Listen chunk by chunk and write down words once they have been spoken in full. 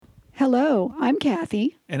Hello, I'm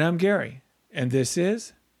Kathy. And I'm Gary, and this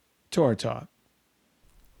is Torah Talk.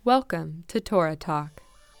 Welcome to Torah Talk,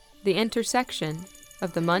 the intersection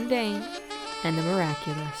of the mundane and the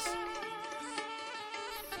miraculous.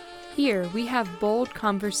 Here we have bold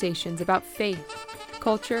conversations about faith,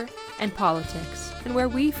 culture, and politics, and where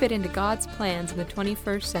we fit into God's plans in the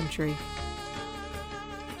 21st century.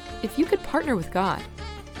 If you could partner with God,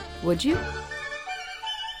 would you?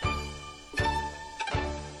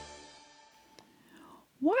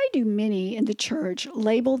 Why do many in the church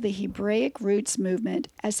label the Hebraic roots movement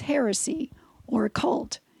as heresy or a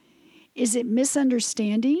cult? Is it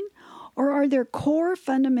misunderstanding, or are there core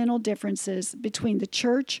fundamental differences between the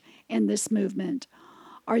church and this movement?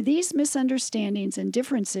 Are these misunderstandings and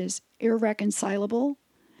differences irreconcilable?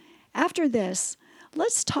 After this,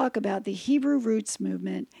 let's talk about the Hebrew roots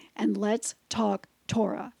movement and let's talk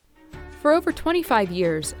Torah. For over 25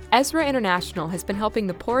 years, Ezra International has been helping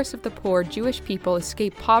the poorest of the poor Jewish people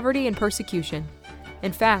escape poverty and persecution.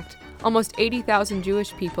 In fact, almost 80,000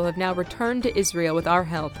 Jewish people have now returned to Israel with our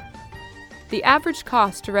help. The average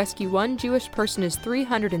cost to rescue one Jewish person is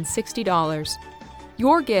 $360.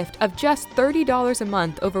 Your gift of just $30 a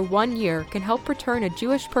month over 1 year can help return a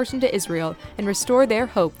Jewish person to Israel and restore their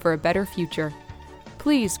hope for a better future.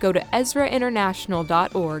 Please go to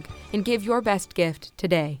EzraInternational.org and give your best gift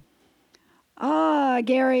today.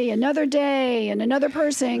 Gary, another day and another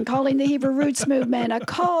person calling the Hebrew roots movement a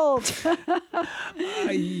cult.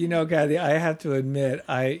 Kathy, I have to admit,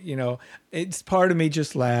 it's part of me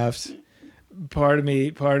just laughs. Part of me,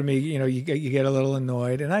 you get a little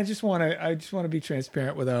annoyed, and I just want to be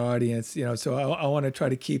transparent with our audience, so I want to try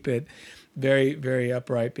to keep it very, very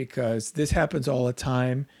upright, because this happens all the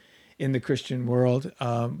time in the Christian world,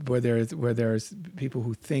 where there's people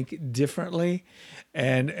who think differently,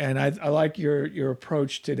 and I like your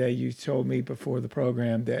approach today. You told me before the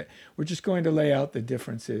program that we're just going to lay out the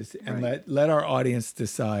differences and right. let our audience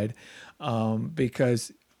decide,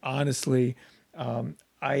 because honestly,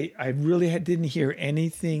 I really didn't hear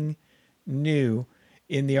anything new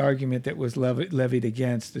in the argument that was levied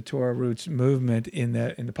against the Torah Roots movement in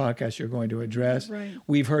the podcast you're going to address. Right.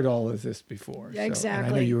 We've heard all of this before. Exactly. And I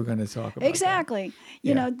know you were going to talk about exactly.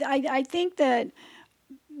 that. I think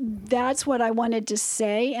that's what I wanted to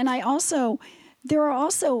say, and there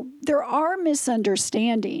are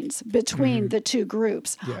misunderstandings between the two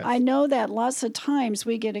groups. Yes. I know that lots of times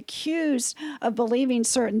we get accused of believing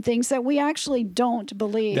certain things that we actually don't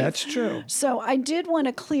believe. That's true. So I did want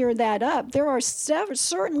to clear that up. There are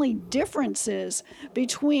certainly differences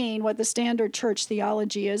between what the standard church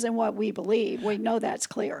theology is and what we believe. We know that's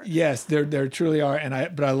clear. Yes, there truly are,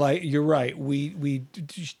 you're right. We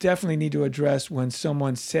definitely need to address when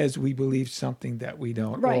someone says we believe something that we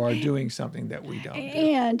don't, Right. or are doing something that we don't do.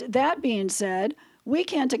 And that being said, we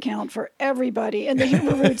can't account for everybody in the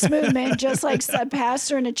Hebrew Roots movement, just like a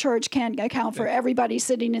pastor in a church can't account for everybody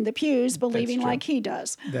sitting in the pews believing like he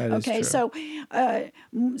does. That is true. So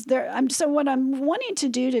what I'm wanting to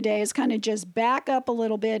do today is kind of just back up a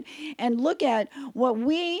little bit and look at what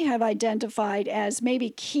we have identified as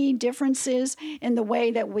maybe key differences in the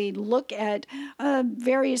way that we look at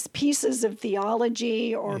various pieces of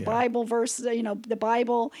theology or Bible verses, the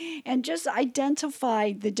Bible, and just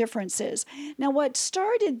identify the differences. Now, what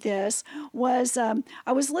started this was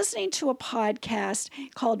I was listening to a podcast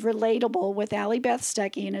called Relatable with Allie Beth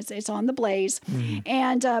Stuckey, and it's on the Blaze.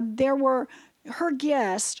 And her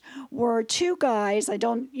guests were two guys, I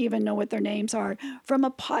don't even know what their names are, from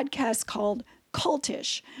a podcast called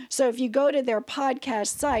Cultish. So if you go to their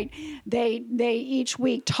podcast site, they each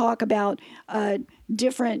week talk about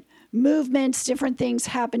different movements, different things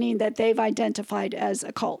happening that they've identified as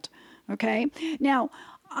a cult. Okay? Now,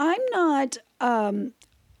 I'm not,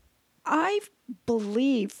 I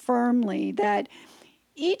believe firmly that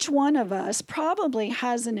each one of us probably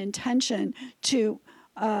has an intention to,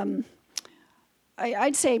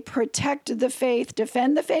 I'd say, protect the faith,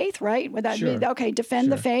 defend the faith, right? Would that be, okay,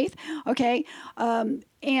 defend the faith, okay?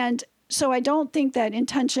 And so I don't think that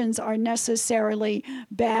intentions are necessarily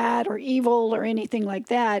bad or evil or anything like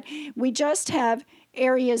that. We just have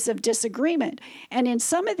areas of disagreement. And in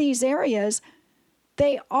some of these areas,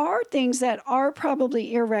 they are things that are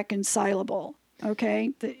probably irreconcilable,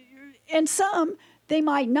 okay? And some, they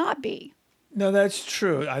might not be. No, that's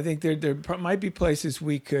true. I think there might be places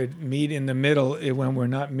we could meet in the middle when we're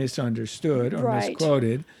not misunderstood or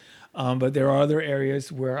misquoted. But there are other areas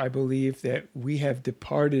where I believe that we have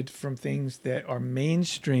departed from things that are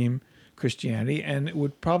mainstream Christianity and it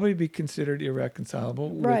would probably be considered irreconcilable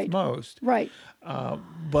with most. Right.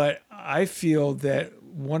 But I feel that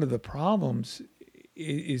one of the problems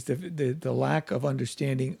is the lack of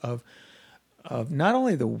understanding of not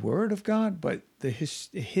only the Word of God, but the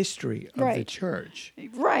history of the Right. church.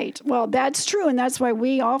 Right. Well, that's true. And that's why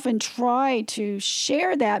we often try to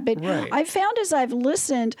share that. But Right. I've found as I've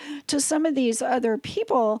listened to some of these other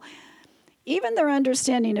people, even their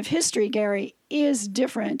understanding of history, Gary, is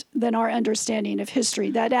different than our understanding of history.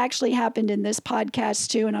 That actually happened in this podcast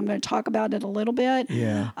too, and I'm going to talk about it a little bit.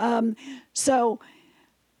 Yeah. So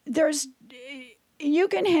there's, you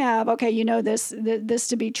can have, okay, you know this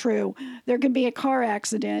to be true. There can be a car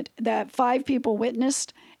accident that 5 people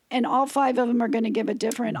witnessed, and all 5 of them are going to give a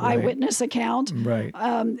different Right. eyewitness account. Right.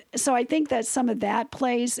 So I think that some of that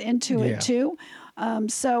plays into Yeah. it too.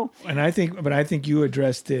 And I think you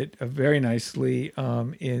addressed it very nicely.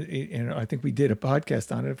 In I think we did a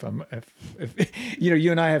podcast on it. If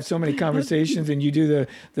you and I have so many conversations, and you do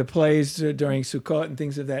the plays during Sukkot and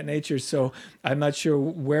things of that nature. So I'm not sure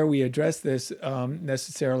where we address this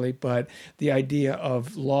necessarily, but the idea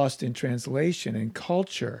of lost in translation and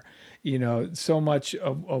culture. So much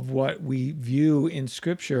of what we view in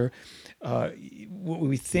Scripture, what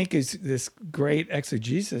we think is this great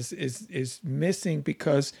exegesis is missing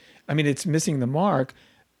because, it's missing the mark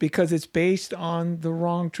because it's based on the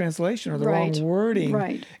wrong translation or the Right. wrong wording.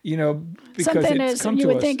 Right. Because Something it's as come you to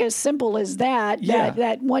would us. think as simple as that, Yeah.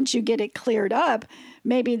 that once you get it cleared up,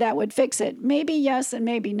 maybe that would fix it. Maybe yes and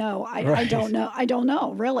maybe no. I Right. don't know. I don't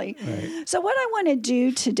know, really. Right. So what I want to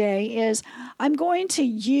do today is I'm going to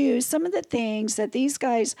use some of the things that these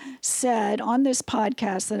guys said on this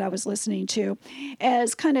podcast that I was listening to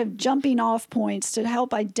as kind of jumping off points to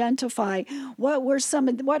help identify what are some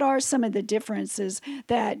of the differences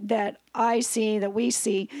that I see, that we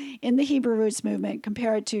see in the Hebrew Roots movement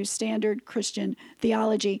compared to standard Christian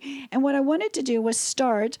theology. And what I wanted to do was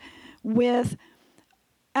start with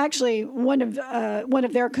actually one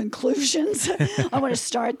of their conclusions. I want to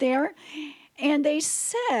start there. And they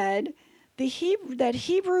said that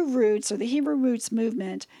Hebrew Roots, or the Hebrew Roots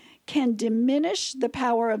movement, can diminish the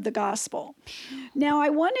power of the gospel. Now, I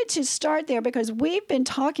wanted to start there because we've been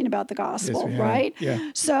talking about the gospel, we have. right?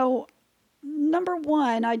 Yeah. So, number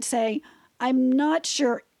one, I'd say I'm not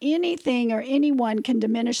sure anything or anyone can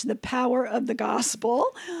diminish the power of the gospel.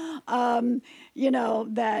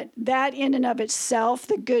 That in and of itself,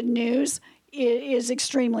 the good news is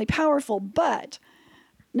extremely powerful. But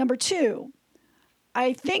number two,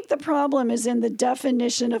 I think the problem is in the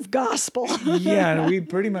definition of gospel. Yeah, and we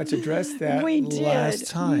pretty much addressed that We did. last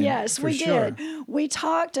time. Yes, for we sure. did. We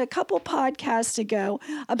talked a couple podcasts ago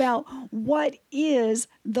about what is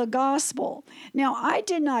the gospel. Now, I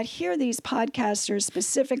did not hear these podcasters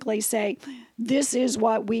specifically say, this is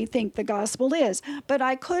what we think the gospel is, but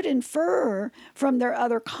I could infer from their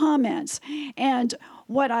other comments. And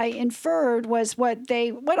what I inferred was what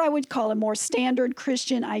I would call a more standard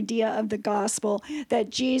Christian idea of the gospel,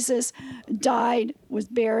 that Jesus died, was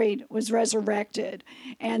buried, was resurrected,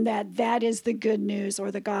 and that is the good news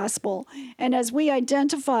or the gospel. And as we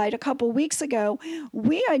identified a couple weeks ago,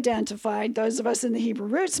 those of us in the Hebrew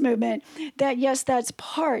Roots movement, that yes, that's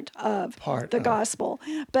part of the gospel,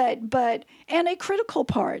 but and a critical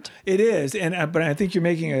part. It is, but I think you're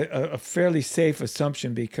making a fairly safe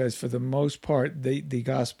assumption, because for the most part, the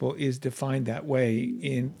gospel is defined that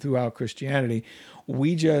way throughout Christianity.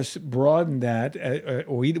 We just broadened that.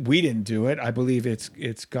 We didn't do it. I believe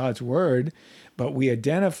it's God's word, but we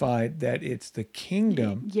identified that it's the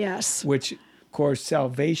kingdom. Yes. Which, of course,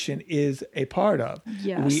 salvation is a part of.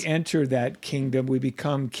 Yes. We enter that kingdom. We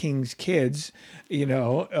become king's kids.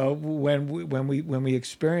 When we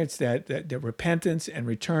experience that repentance and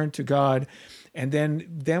return to God, and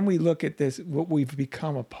then we look at this, what we've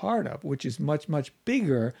become a part of, which is much, much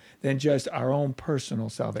bigger than just our own personal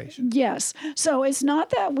salvation. Yes. So it's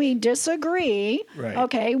not that we disagree, Right.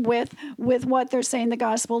 okay, with what they're saying the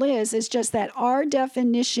gospel is. It's just that our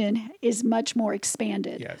definition is much more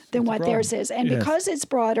expanded than what theirs is. And because it's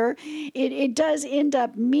broader, it does end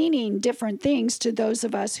up meaning different things to those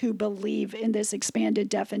of us who believe in this expanded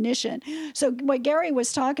definition. So what Gary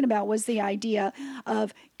was talking about was the idea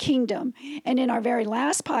of kingdom. And in our very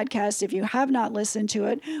last podcast, if you have not listened to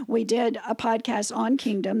it, we did a podcast on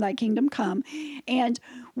kingdom, thy kingdom come. And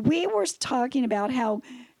we were talking about how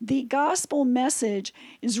the gospel message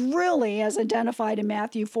is really, as identified in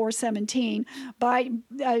Matthew 4:17,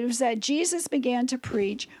 was that Jesus began to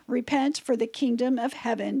preach, repent, for the kingdom of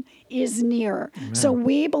heaven is near. Amen. So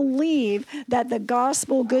we believe that the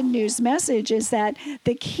gospel good news message is that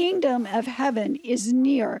the kingdom of heaven is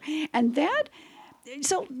near. And that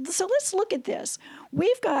So let's look at this.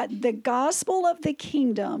 We've got the gospel of the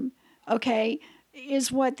kingdom, okay,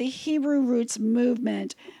 is what the Hebrew Roots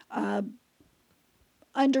movement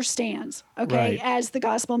understands, okay, Right. as the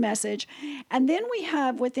gospel message. And then we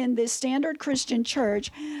have within this standard Christian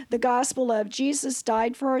church the gospel of Jesus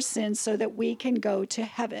died for our sins so that we can go to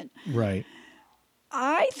heaven. Right.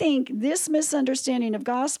 I think this misunderstanding of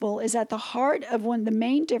gospel is at the heart of one of the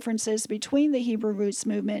main differences between the Hebrew roots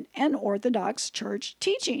movement and Orthodox church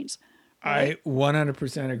teachings. Right? I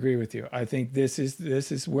 100% agree with you. I think this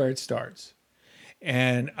is where it starts.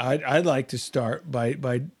 And I'd like to start by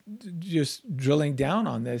just drilling down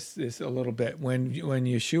on this a little bit. When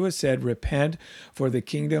Yeshua said, "Repent, for the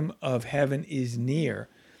kingdom of heaven is near,"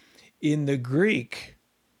 in the Greek,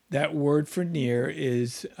 that word for near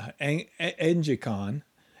is engikon,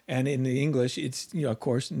 and in the English, it's of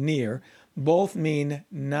course near. Both mean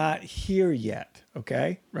not here yet.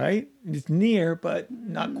 Okay, right? It's near, but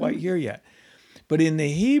not quite here yet. But in the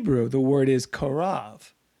Hebrew, the word is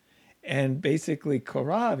karav. And basically,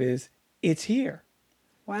 Karav is it's here.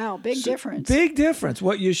 Wow, big difference. Big difference.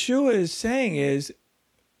 What Yeshua is saying is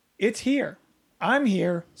it's here. I'm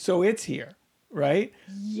here, so it's here, right?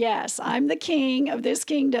 Yes, I'm the king of this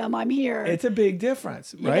kingdom. I'm here. It's a big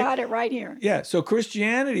difference, You right? got it right here. Yeah. So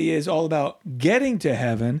Christianity is all about getting to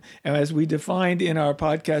heaven. And as we defined in our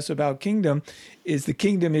podcast about kingdom, is the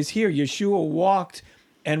kingdom is here. Yeshua walked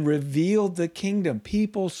and revealed the kingdom.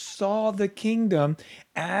 People saw the kingdom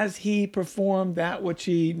as he performed that which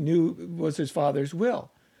he knew was his Father's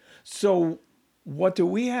will. So what do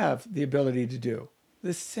we have the ability to do?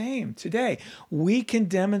 The same today. We can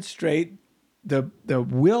demonstrate the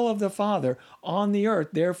will of the Father on the earth.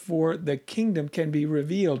 Therefore, the kingdom can be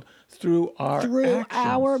revealed through our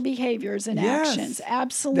actions. Behaviors and Yes, actions.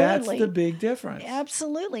 Absolutely. That's the big difference.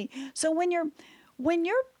 Absolutely. So when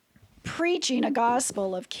you're preaching a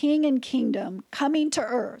gospel of king and kingdom coming to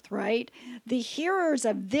earth, right? The hearers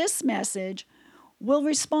of this message will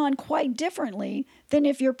respond quite differently than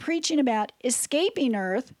if you're preaching about escaping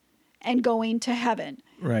earth and going to heaven.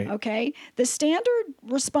 Right. Okay? The standard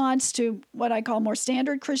response to what I call more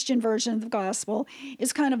standard Christian version of the gospel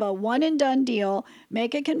is kind of a one and done deal.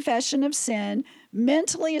 Make a confession of sin,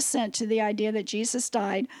 mentally assent to the idea that Jesus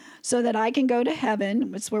died so that I can go to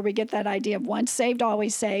heaven. It's where we get that idea of once saved,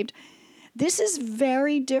 always saved. This is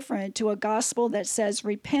very different to a gospel that says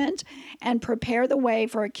repent and prepare the way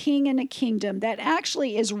for a king and a kingdom that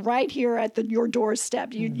actually is right here at your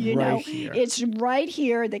doorstep. You Right know, here. it's right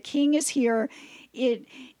here. The king is here. It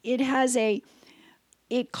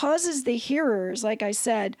causes the hearers, like I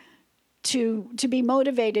said, to be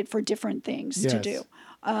motivated for different things to Yes. do.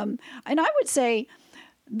 And I would say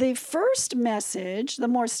the first message, the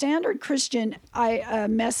more standard Christian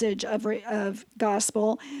message of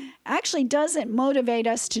gospel, actually doesn't motivate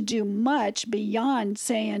us to do much beyond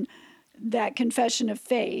saying that confession of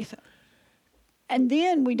faith. And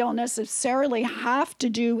then we don't necessarily have to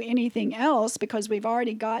do anything else because we've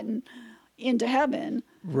already gotten into heaven.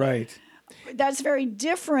 Right. That's very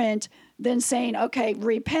different than saying, okay,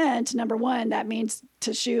 repent. Number one, that means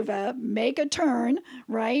teshuva, make a turn,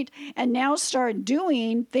 right? And now start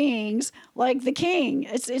doing things like the king.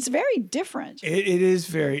 It's very different. It is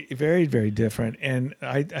very, very, very different. And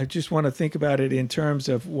I just want to think about it in terms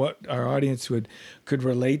of what our audience could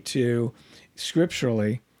relate to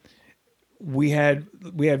scripturally. We have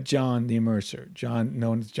John the Immerser, John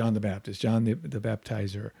known as John the Baptist, John the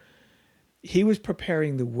Baptizer. He was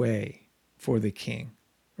preparing the way for the king,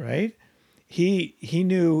 right? He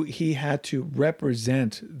knew he had to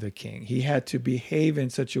represent the king. He had to behave in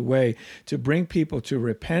such a way to bring people to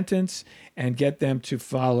repentance and get them to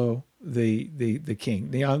follow the king.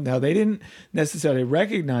 Now they didn't necessarily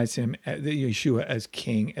recognize him, Yeshua, as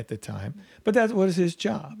king at the time, but that was his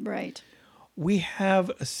job. Right. We have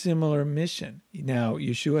a similar mission. Now,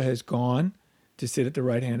 Yeshua has gone to sit at the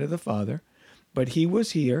right hand of the Father, but he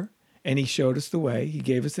was here and he showed us the way. He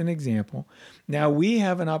gave us an example. Now we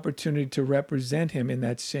have an opportunity to represent him in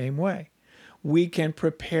that same way. We can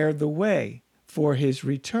prepare the way for his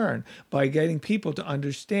return by getting people to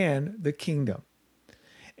understand the kingdom.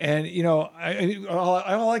 And,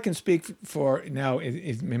 all I can speak for now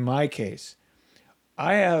is in my case,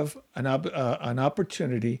 I have an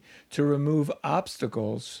opportunity to remove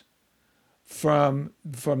obstacles from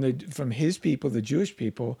his people, the Jewish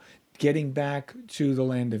people, getting back to the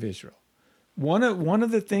land of Israel. One of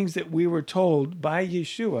the things that we were told by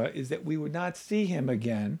Yeshua is that we would not see him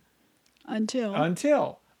again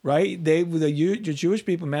until right? The Jewish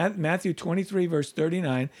people, Matthew 23, verse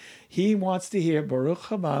 39, he wants to hear Baruch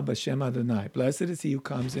haba b'shem Adonai. Blessed is he who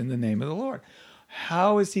comes in the name of the Lord.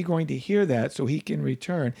 How is he going to hear that so he can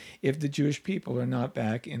return if the Jewish people are not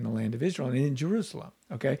back in the land of Israel and in Jerusalem?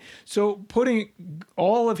 Okay, so putting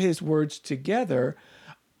all of his words together,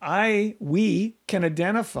 we can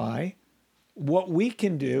identify what we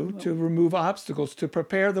can do to remove obstacles to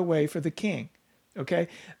prepare the way for the king. Okay?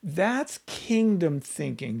 That's kingdom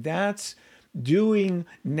thinking. That's doing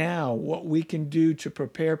now what we can do to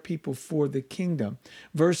prepare people for the kingdom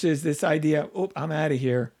versus this idea, oh, I'm out of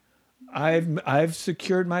here. I've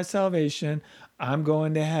secured my salvation. I'm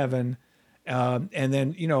going to heaven. And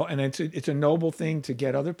then, and it's a noble thing to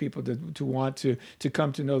get other people to want to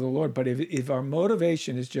come to know the Lord. But if our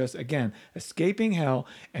motivation is just, again, escaping hell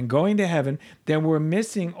and going to heaven, then we're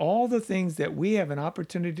missing all the things that we have an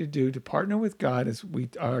opportunity to do to partner with God, as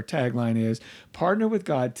our tagline is, partner with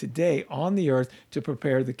God today on the earth to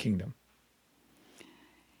prepare the kingdom.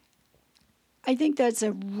 I think that's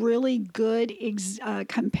a really good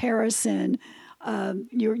comparison.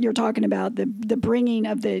 You're talking about the bringing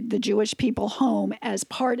of the Jewish people home as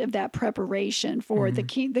part of that preparation for the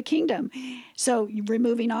kingdom. So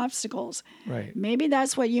removing obstacles. Right. Maybe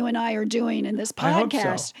that's what you and I are doing in this I hope so.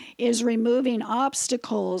 podcast, is removing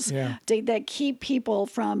obstacles that keep people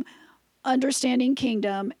from understanding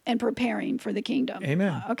kingdom and preparing for the kingdom.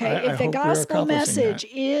 Amen. Okay, if the gospel message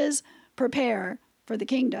is prepare for the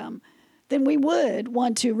kingdom, then we would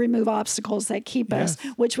want to remove obstacles that keep us,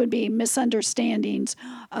 which would be misunderstandings,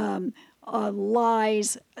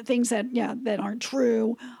 lies, things that aren't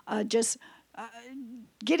true, just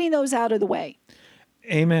getting those out of the way.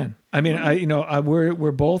 Amen. I mean,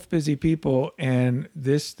 we're both busy people, and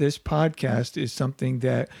this podcast is something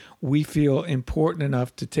that we feel important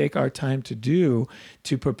enough to take our time to do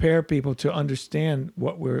to prepare people to understand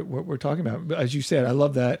what we're talking about. As you said, I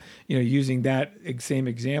love that, using that same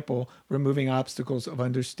example, removing obstacles of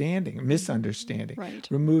misunderstanding, right?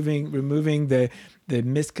 Removing the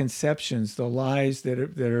misconceptions, the lies that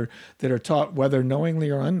are taught, whether knowingly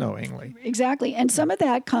or unknowingly. Exactly. And some of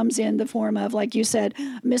that comes in the form of, like you said,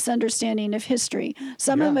 misunderstanding of history.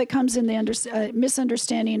 Some of it comes in the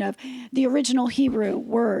misunderstanding of the original Hebrew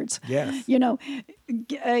words. Yes. I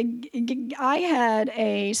had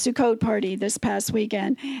a Sukkot party this past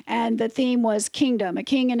weekend, and the theme was kingdom, a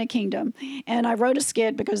king and a kingdom. And I wrote a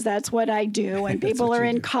skit because that's what I do, and people are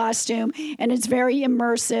in costume, and it's very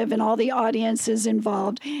immersive, and all the audience is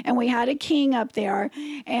involved. And we had a king up there,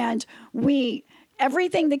 and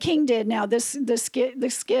everything the king did. Now, the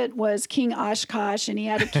skit was King Oshkosh, and he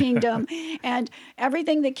had a kingdom, and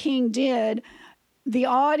everything the king did, the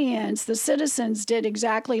audience, the citizens did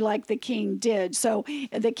exactly like the king did. So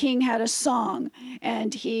the king had a song,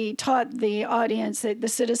 and he taught the audience, the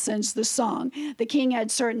citizens, the song. The king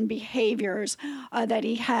had certain behaviors that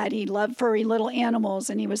he had. He loved furry little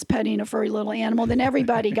animals, and he was petting a furry little animal. Then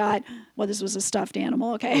everybody got, well, this was a stuffed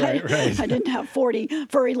animal, okay? Right. I didn't have 40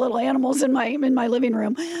 furry little animals in my living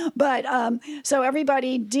room. But so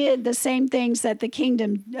everybody did the same things that the king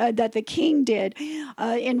did.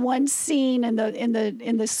 In one scene in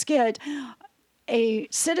the skit, a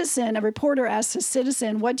reporter asked a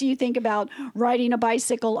citizen, "What do you think about riding a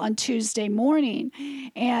bicycle on Tuesday morning?"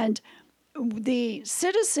 And the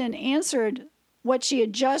citizen answered what she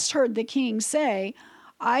had just heard the king say: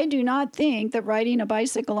 "I do not think that riding a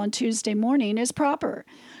bicycle on Tuesday morning is proper."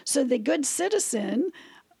 So the good citizen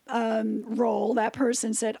role, that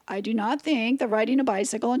person said, "I do not think that riding a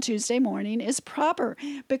bicycle on Tuesday morning is proper,"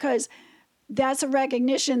 because that's a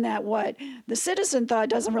recognition that what the citizen thought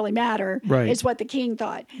doesn't really matter. Right. It's what the king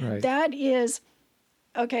thought. Right. That is,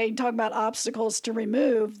 okay, talk about obstacles to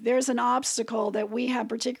remove. There's an obstacle that we have,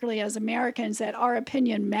 particularly as Americans, that our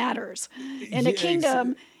opinion matters. In a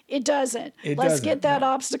kingdom, it doesn't. Let's get that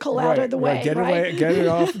obstacle out of the way. Get it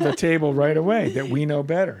off the table right away, that we know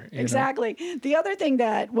better. Exactly. The other thing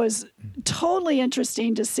that was totally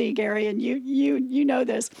interesting to see, Gary, and you know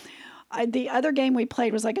this, the other game we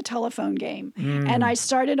played was like a telephone game. And I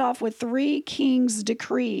started off with 3 king's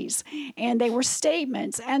decrees, and they were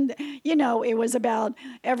statements. And, it was about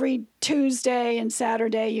every Tuesday and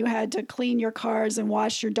Saturday you had to clean your cars and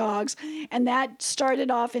wash your dogs. And that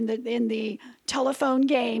started off in the telephone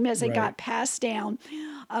game as it got passed down.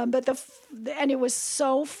 And it was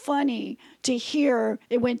so funny to hear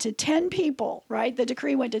it went to 10 people, right? The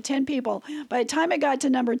decree went to 10 people. By the time it got to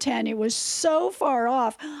number 10, it was so far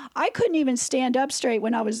off. I couldn't even stand up straight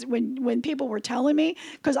when people were telling me,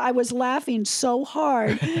 because I was laughing so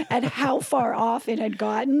hard at how far off it had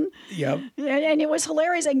gotten. Yep. And it was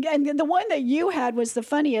hilarious. And the one that you had was the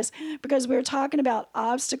funniest, because we were talking about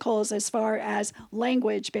obstacles as far as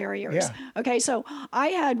language barriers. Yeah. Okay, so I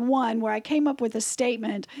had one where I came up with a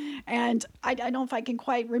statement, and I don't know if I can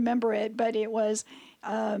quite remember it, but it was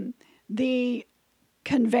the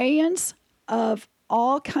conveyance of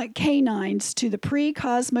all canines to the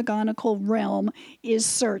pre-cosmogonical realm is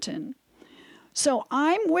certain. So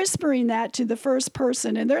I'm whispering that to the first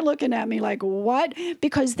person, and they're looking at me like, what?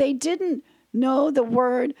 Because they didn't know the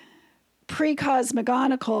word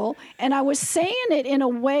pre-cosmogonical, and I was saying it in a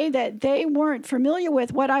way that they weren't familiar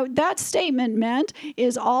with. That statement meant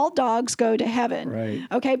is all dogs go to heaven. Right.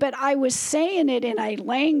 Okay, but I was saying it in a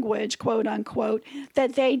language, quote unquote,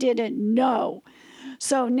 that they didn't know.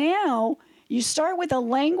 So now you start with a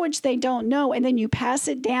language they don't know, and then you pass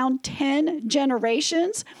it down 10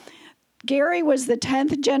 generations. Gary was the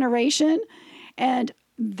 10th generation, and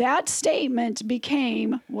that statement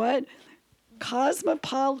became what?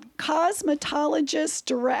 Cosmetologist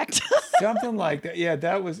direct. Something like that. Yeah,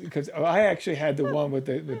 that was because I actually had the one with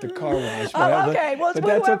the car wash. Okay. Well, but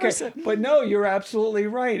that's okay. said. But no, you're absolutely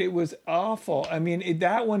right. It was awful. I mean,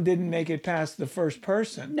 that one didn't make it past the first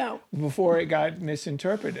person. No. Before it got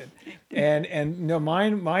misinterpreted, and no,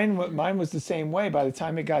 mine was the same way. By the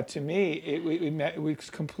time it got to me, it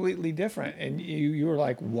was completely different, and you were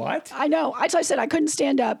like, what? I know. As I said, I couldn't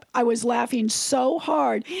stand up. I was laughing so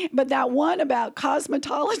hard. But that one about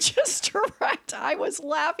cosmetologist direct, I was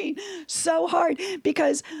laughing so hard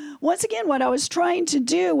because once again, what I was trying to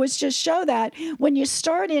do was just show that when you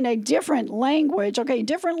start in a different language,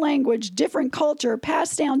 different culture,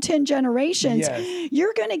 passed down 10 generations, Yes.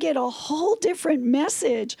 You're going to get a whole different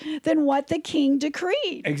message than what the king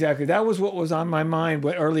decreed. Exactly. That was what was on my mind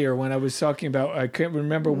earlier when I was talking about, I can't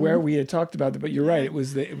remember where we had talked about it, but you're right. It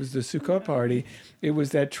was the Sukkot party. It was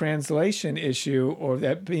that translation issue, or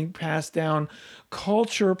that being passed down,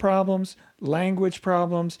 culture problems, language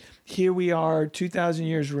problems. Here we are 2,000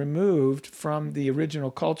 years removed from the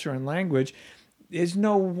original culture and language. It's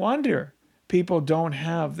no wonder people don't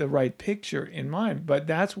have the right picture in mind, but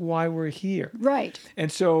that's why we're here. Right.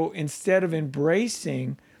 And so instead of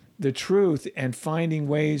embracing the truth and finding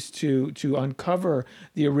ways to uncover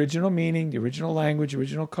the original meaning, the original language,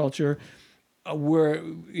 original culture,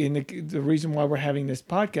 the reason why we're having this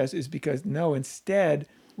podcast is because instead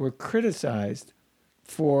we're criticized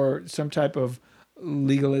for some type of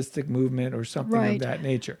legalistic movement or something of that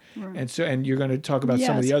nature. Right. And you're going to talk about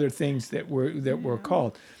some of the other things that we're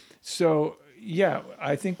called. So yeah,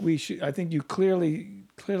 I think you clearly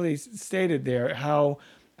stated there how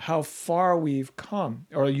far we've come,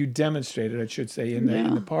 or you demonstrated, I should say, in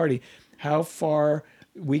the party, how far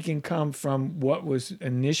we can come from what was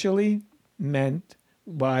initially meant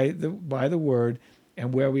by the word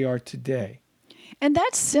and where we are today. And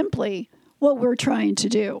that's simply what we're trying to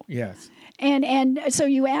do. Yes. And so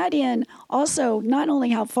you add in also not only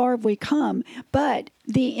how far have we come, but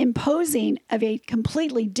the imposing of a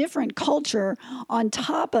completely different culture on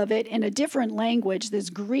top of it in a different language, this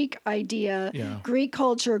Greek idea, Greek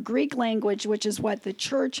culture, Greek language, which is what the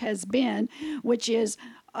church has been, which is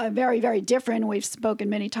very, very different. We've spoken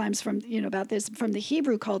many times about this from the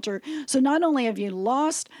Hebrew culture. So not only have you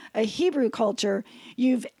lost a Hebrew culture,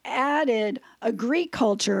 you've added a Greek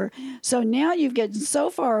culture. So now you've gotten so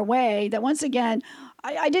far away that once again,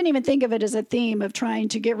 I didn't even think of it as a theme of trying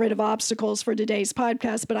to get rid of obstacles for today's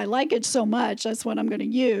podcast, but I like it so much, that's what I'm going to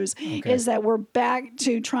use, is that we're back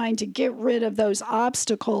to trying to get rid of those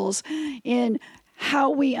obstacles in how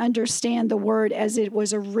we understand the word as it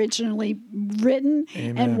was originally written.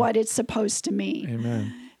 Amen. And what it's supposed to mean.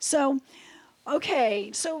 Amen. So,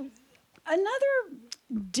 okay, so another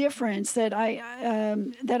difference that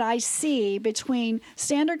I see between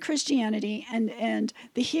standard Christianity and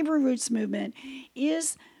the Hebrew roots movement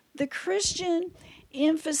is the Christian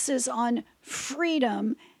emphasis on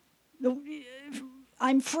freedom.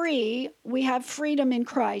 I'm free. We have freedom in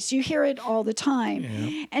Christ. You hear it all the time.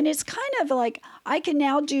 Yeah. And it's kind of like I can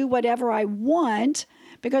now do whatever I want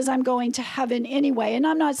because I'm going to heaven anyway. And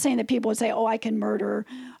I'm not saying that people would say, oh, I can murder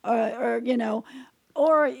or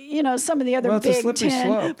some of the other big 10,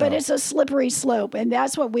 slope, but it's a slippery slope. And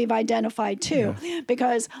that's what we've identified too,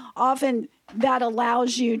 because often that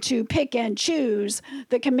allows you to pick and choose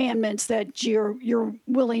the commandments that you're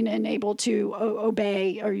willing and able to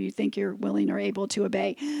obey, or you think you're willing or able to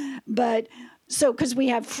obey. But so, because we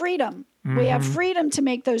have freedom, we have freedom to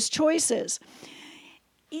make those choices.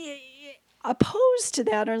 Opposed to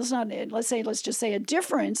that, or let's just say a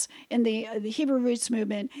difference in the Hebrew roots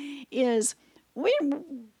movement is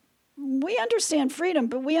we understand freedom,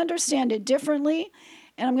 but we understand it differently.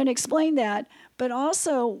 And I'm going to explain that. But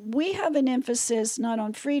also, we have an emphasis not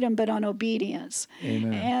on freedom, but on obedience.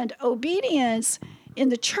 Amen. And obedience in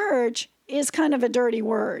the church is kind of a dirty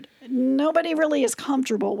word. Nobody really is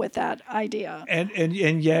comfortable with that idea.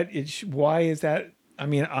 And yet, why is that? I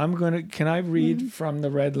mean, can I read from the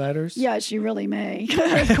red letters? Yes, you really may.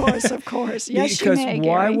 Of course. Yes, because you may,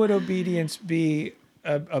 why Gary. would obedience be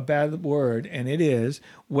a bad word, and it is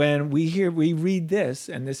when we read this,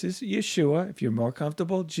 and this is Yeshua, if you're more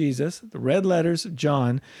comfortable, Jesus, the red letters of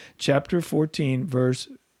John, chapter 14, verse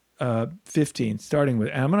 15, starting with,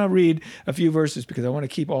 and I'm going to read a few verses because I want to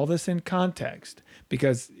keep all this in context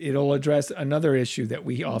because it'll address another issue that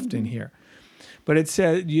we often hear. But it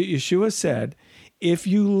said, Yeshua said, if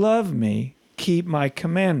you love me, keep my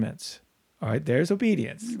commandments. All right, there's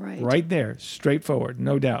obedience. Right there, straightforward,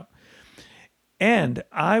 no doubt. And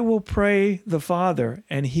I will pray the Father,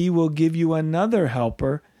 and he will give you another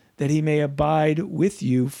helper that he may abide with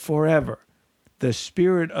you forever. The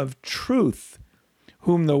Spirit of truth,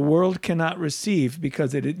 whom the world cannot receive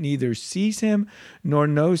because it neither sees him nor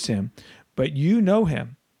knows him. But you know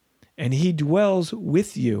him, and he dwells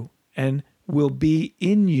with you and will be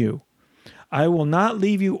in you. I will not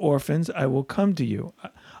leave you orphans. I will come to you.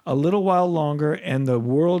 A little while longer, and the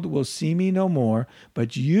world will see me no more,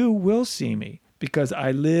 but you will see me. Because I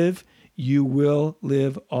live, you will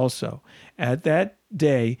live also. At that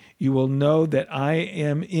day, you will know that I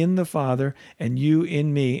am in the Father, and you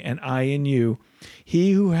in me, and I in you.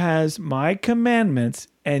 He who has my commandments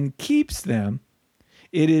and keeps them,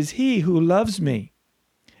 it is he who loves me.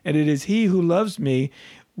 And it is he who loves me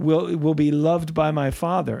will be loved by my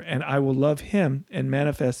Father, and I will love him and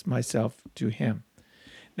manifest myself to him.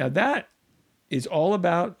 Now that is all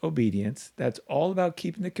about obedience. That's all about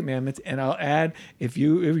keeping the commandments. And I'll add, if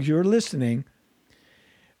you're listening,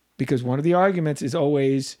 because one of the arguments is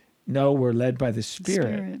always, no, we're led by the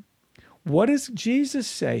Spirit. What does Jesus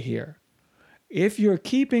say here? If you're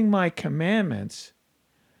keeping my commandments,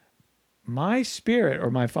 my Spirit, or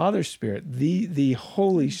my Father's Spirit, the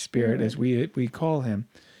Holy Spirit, as we call him,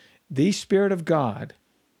 the Spirit of God,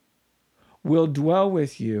 will dwell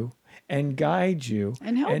with you and guide you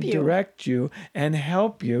and direct you and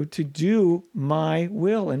help you to do my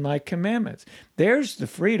will and my commandments. There's the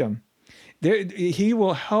freedom. He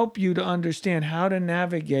will help you to understand how to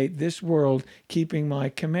navigate this world keeping my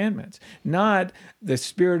commandments, not the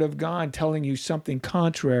Spirit of God telling you something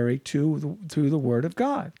contrary to the Word of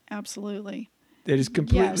God. Absolutely. It is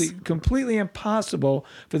completely impossible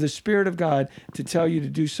for the Spirit of God to tell you to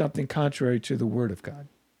do something contrary to the Word of God.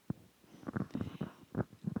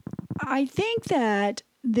 I think that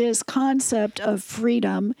this concept of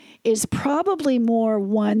freedom is probably more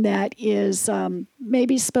one that is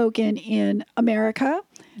maybe spoken in America,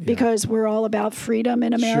 because we're all about freedom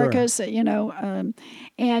in America. Sure. So,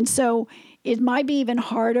 and so it might be even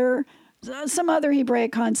harder. Some other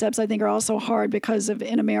Hebraic concepts I think are also hard because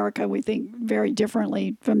in America we think very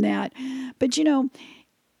differently from that. But in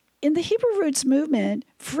the Hebrew roots movement,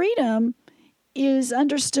 freedom is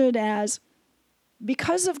understood as,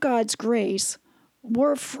 because of God's grace,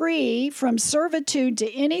 we're free from servitude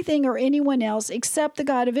to anything or anyone else except the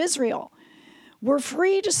God of Israel. We're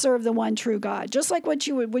free to serve the one true God. Just like what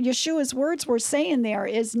Yeshua's words were saying there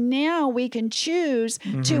is, now we can choose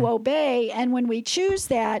to obey. And when we choose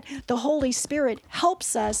that, the Holy Spirit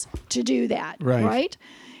helps us to do that. Right?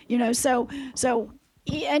 So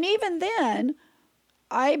and even then,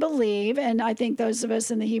 I believe, and I think those of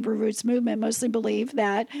us in the Hebrew roots movement mostly believe,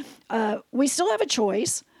 that we still have a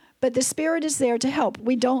choice, but the Spirit is there to help.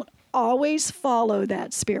 We don't always follow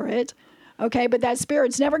that Spirit, okay? But that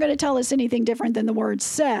Spirit's never going to tell us anything different than the Word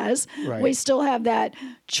says. Right. We still have that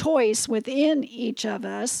choice within each of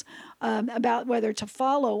us about whether to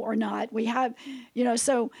follow or not. We have,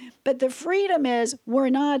 but the freedom is, we're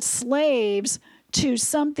not slaves to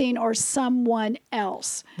something or someone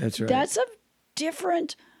else. That's right. That's a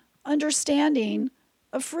different understanding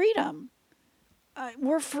of freedom.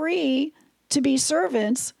 We're free to be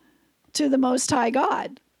servants to the Most High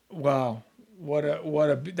God. Wow,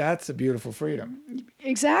 that's a beautiful freedom.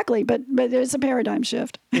 Exactly, but it's a paradigm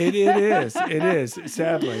shift. It is.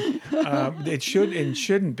 Sadly, it should and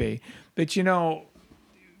shouldn't be. But here's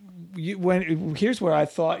where I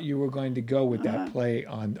thought you were going to go with that play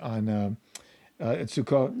on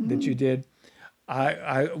Sukkot that you did.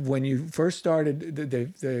 I when you first started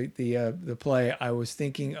the play, I was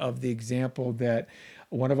thinking of the example that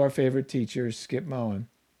one of our favorite teachers, Skip Moen,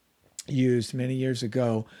 used many years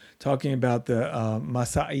ago, talking about the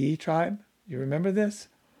Masai tribe. You remember this?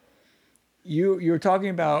 You were talking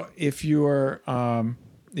about if you're going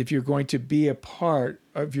to be a part,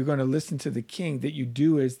 or if you're going to listen to the king, that you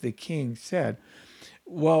do as the king said.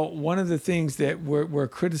 Well, one of the things that were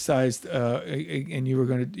criticized, and you were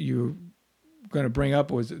going to bring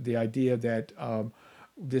up, was the idea that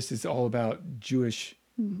this is all about Jewish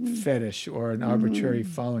fetish or an arbitrary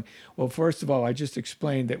following. Well, first of all, I just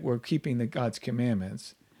explained that we're keeping God's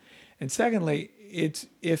commandments, and secondly, it's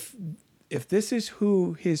if this is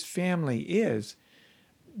who his family is,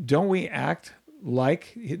 don't we act like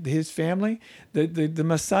his family? The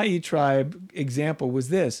Maasai tribe example was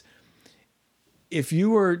this. If you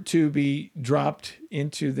were to be dropped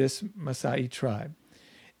into this Maasai tribe,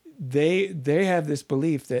 they have this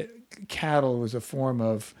belief that cattle was a form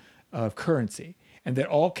of currency and that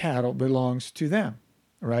all cattle belongs to them,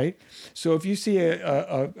 right? So if you see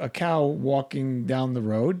a cow walking down the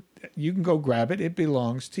road, you can go grab it. It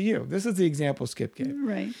belongs to you. This is the example Skip gave.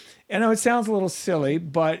 Right. I know it sounds a little silly,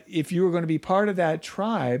 but if you were going to be part of that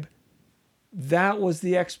tribe, that was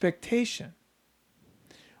the expectation.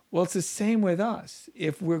 Well, it's the same with us.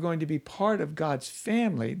 If we're going to be part of God's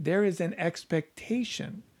family, there is an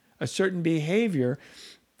expectation, a certain behavior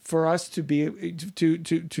for us to be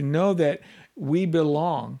to know that we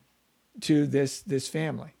belong to this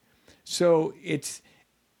family. So it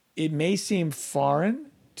may seem foreign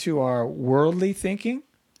to our worldly thinking.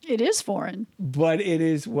 It is foreign, but it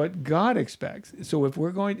is what God expects. So if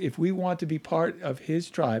we want to be part of his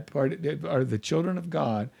tribe, part of the children of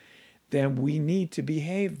God, then we need to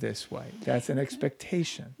behave this way. That's an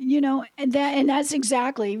expectation. And that's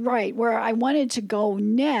exactly right. Where I wanted to go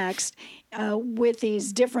next with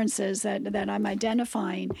these differences that I'm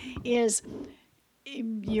identifying is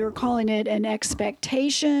you're calling it an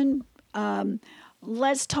expectation.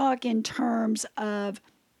 Let's talk in terms of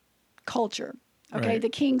culture. Okay, Right. the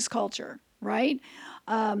king's culture, right?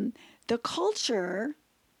 The culture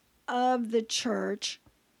of the church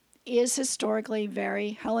is historically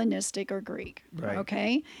very Hellenistic or Greek. Right.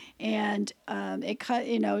 Okay, and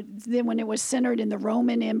then when it was centered in the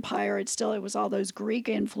Roman Empire, it was all those Greek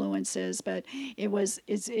influences, but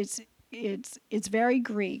it's very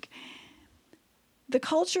Greek. The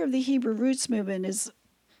culture of the Hebrew roots movement is,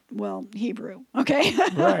 well, Hebrew. Okay,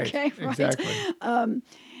 Right. okay, right. Exactly.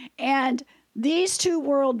 And these two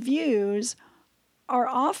worldviews are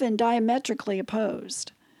often diametrically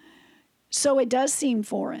opposed. So it does seem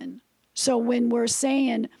foreign. So when we're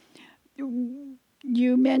saying,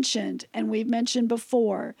 you mentioned, and we've mentioned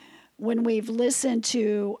before, when we've listened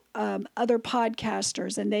to other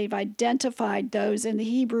podcasters and they've identified those in the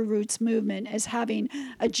Hebrew roots movement as having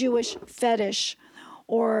a Jewish fetish,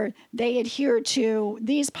 or they adhere to,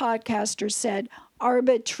 these podcasters said,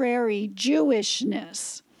 arbitrary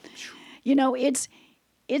Jewishness.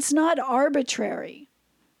 It's not arbitrary.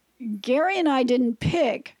 Gary and I didn't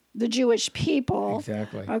pick the Jewish people.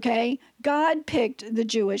 Exactly. Okay? God picked the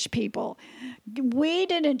Jewish people. We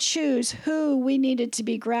didn't choose who we needed to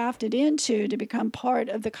be grafted into to become part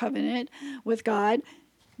of the covenant with God.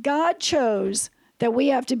 God chose that we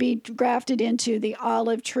have to be grafted into the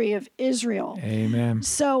olive tree of Israel. Amen.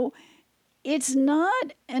 So it's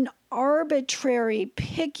not an arbitrary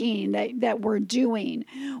picking that we're doing.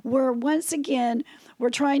 Once again, we're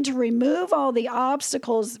trying to remove all the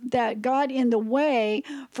obstacles that got in the way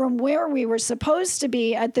from where we were supposed to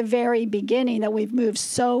be at the very beginning that we've moved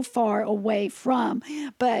so far away from.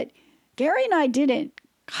 But Gary and I didn't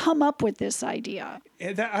come up with this idea.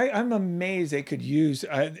 I'm amazed they could use,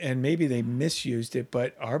 and maybe they misused it,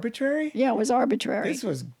 but arbitrary? Yeah, it was arbitrary. This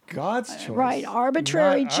was God's choice. Right,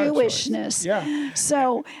 arbitrary not our Jewishness. choice. Yeah.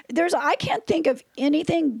 So I can't think of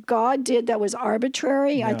anything God did that was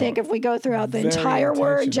arbitrary. I No. think if we go throughout the Very entire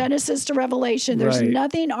word, intentional. Genesis to Revelation, there's Right.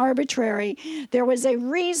 nothing arbitrary. There was a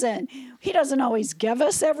reason. He doesn't always give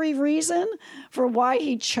us every reason for why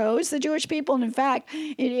he chose the Jewish people. And in fact,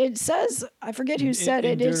 it says, I forget who said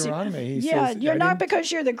in it. It's, Deuteronomy, he yeah, says, you're I not didn't-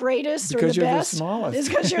 because you're the greatest or Because the you're the best. smallest. It's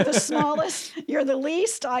because you're the smallest. You're the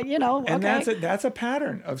least. And okay. that's a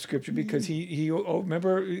pattern of Scripture because he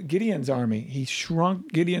remember Gideon's army. He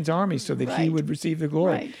shrunk Gideon's army so that he Right. would receive the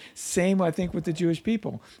glory. Right. Same, I think, with the Jewish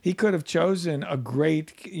people. He could have chosen a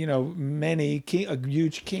great, a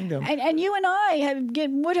huge kingdom. And you and I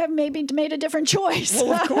would have maybe made a different choice.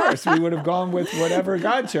 Well, of course, we would have gone with whatever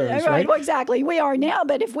God chose, right? Well, exactly. We are now,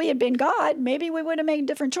 but if we had been God, maybe we would have made a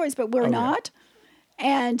different choice, but we're not.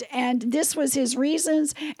 And this was his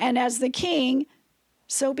reasons, and as the king,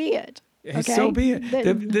 so be it. Okay? So be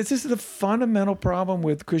it. This is the fundamental problem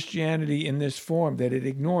with Christianity in this form, that it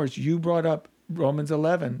ignores. You brought up Romans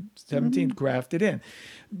 11:17, grafted in.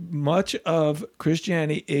 Much of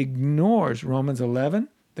Christianity ignores Romans 11,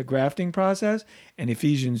 the grafting process, and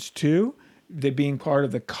Ephesians 2, the being part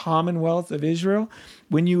of the commonwealth of Israel.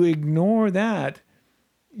 When you ignore that,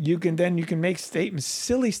 you can make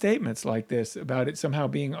silly statements like this about it somehow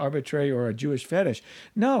being arbitrary or a Jewish fetish.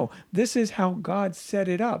 No, this is how God set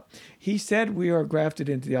it up. He said we are grafted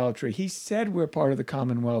into the olive tree. He said we're part of the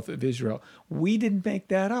commonwealth of Israel. We didn't make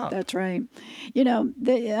that up. That's right. On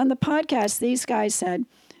the podcast, these guys said,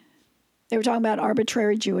 They were talking about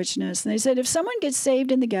arbitrary Jewishness. And they said if someone gets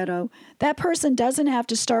saved in the ghetto, that person doesn't have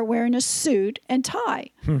to start wearing a suit and tie.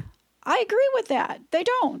 I agree with that. They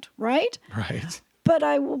don't, right? Right. But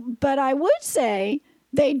I would say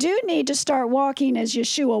they do need to start walking as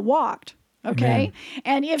Yeshua walked. Okay. Amen.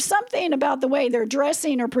 And if something about the way they're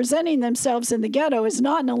dressing or presenting themselves in the ghetto is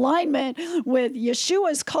not in alignment with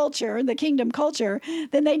Yeshua's culture, the kingdom culture,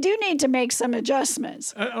 then they do need to make some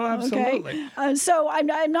adjustments. Oh, absolutely. Okay? So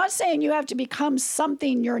I'm not saying you have to become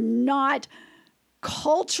something you're not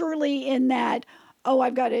culturally in that. Oh,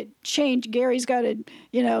 I've got to change. Gary's got to,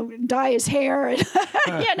 dye his hair,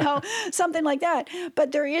 and something like that.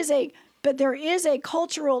 But there is a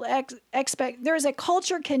cultural there is a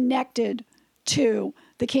culture connected to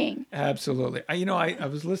the king. Absolutely. I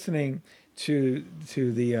was listening to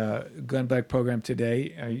the Glenn Beck program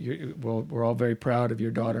today. We're all very proud of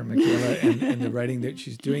your daughter, Michaela, and the writing that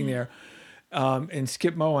she's doing there. And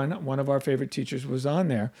Skip Moen, one of our favorite teachers, was on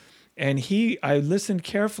there. And I listened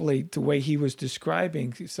carefully to the way he was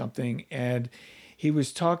describing something, and he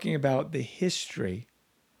was talking about the history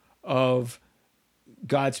of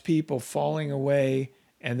God's people falling away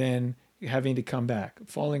and then having to come back,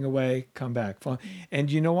 falling away, come back.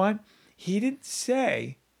 And you know what? He didn't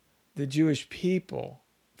say the Jewish people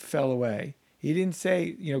fell away. He didn't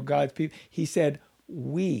say, God's people. He said,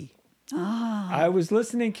 we. I was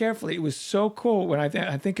listening carefully. It was so cool when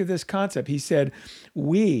I think of this concept. He said,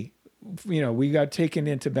 we got taken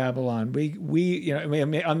into Babylon.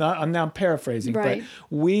 I'm now paraphrasing, right.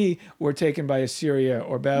 But we were taken by Assyria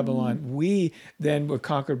or Babylon. We then were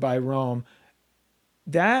conquered by Rome.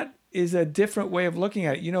 That is a different way of looking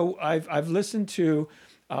at it. I've listened to.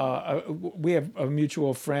 We have a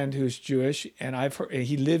mutual friend who's Jewish, and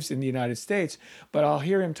he lives in the United States. But I'll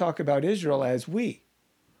hear him talk about Israel as we.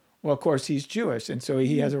 Well, of course, he's Jewish, and so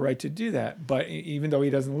he has a right to do that. But even though he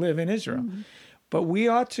doesn't live in Israel. But we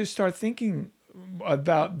ought to start thinking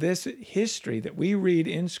about this history that we read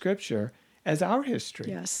in Scripture as our history.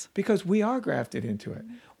 Yes. Because we are grafted into it.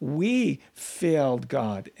 We failed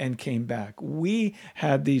God and came back. We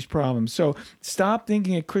had these problems. So stop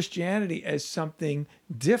thinking of Christianity as something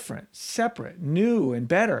different, separate, new, and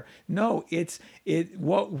better. No,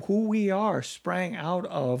 who we are sprang out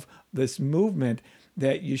of this movement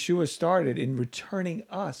that Yeshua started in returning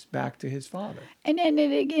us back to his Father. And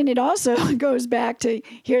it also goes back to,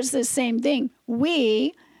 here's the same thing.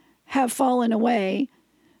 We have fallen away,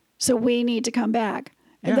 so we need to come back.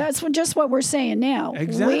 And that's just what we're saying now.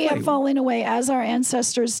 Exactly. We have fallen away as our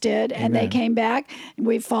ancestors did, and they came back.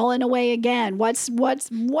 We've fallen away again. What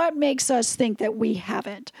makes us think that we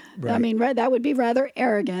haven't? Right. I mean, that would be rather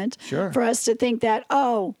arrogant for us to think that,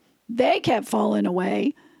 they kept falling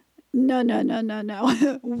away. No.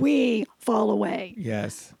 We fall away.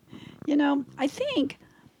 Yes. I think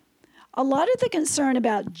a lot of the concern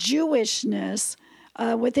about Jewishness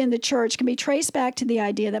within the church can be traced back to the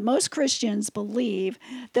idea that most Christians believe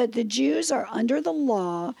that the Jews are under the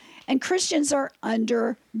law and Christians are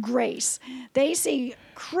under grace.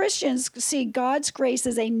 Christians see God's grace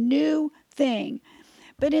as a new thing.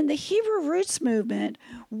 But in the Hebrew roots movement,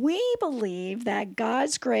 we believe that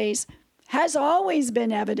God's grace has always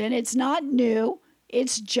been evident. It's not new.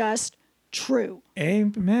 It's just true.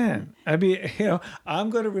 Amen. I mean, I'm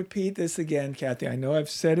going to repeat this again, Kathy. I know I've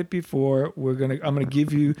said it before. I'm going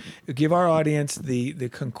to give our audience the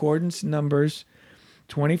concordance numbers.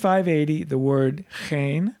 2580. The word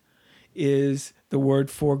chen is the word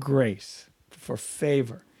for grace, for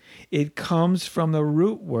favor. It comes from the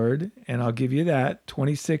root word, and I'll give you that.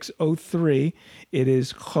 2603. It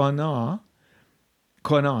is konan,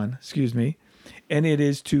 and it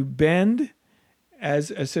is to bend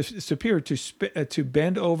as a superior, to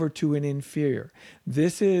bend over to an inferior.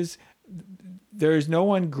 There is no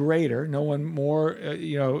one greater, no one more,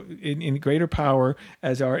 in greater power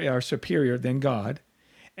as our superior than God,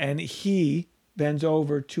 and he bends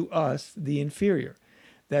over to us, the inferior.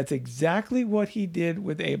 That's exactly what he did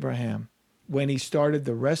with Abraham when he started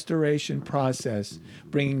the restoration process,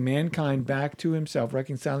 bringing mankind back to himself,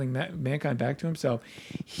 reconciling mankind back to himself.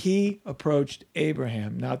 He approached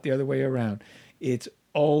Abraham, not the other way around. It's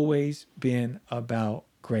always been about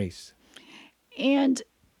grace. And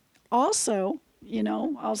also,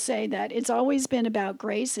 I'll say that it's always been about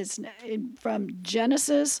grace. It's from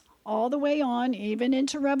Genesis all the way on, even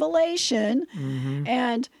into Revelation. Mm-hmm.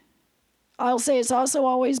 And I'll say it's also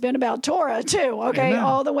always been about Torah too, okay? Amen.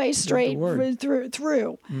 All the way straight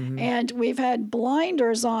through. Mm-hmm. And we've had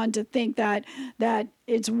blinders on to think that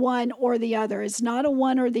it's one or the other. It's not a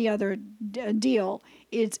one or the other deal.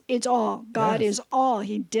 It's all. God Yes. is all.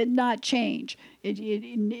 He did not change.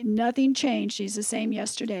 Nothing changed. He's the same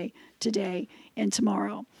yesterday, today, and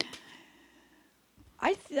tomorrow.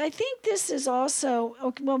 I think this is also,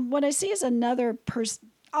 well, what I see is another,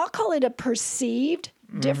 I'll call it a perceived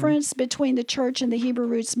difference between the church and the Hebrew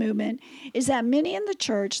roots movement, is that many in the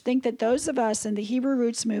church think that those of us in the Hebrew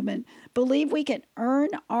roots movement believe we can earn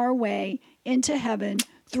our way into heaven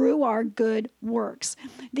through our good works.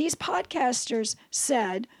 These podcasters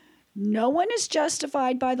said, no one is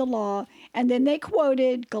justified by the law, and then they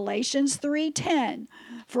quoted Galatians 3:10.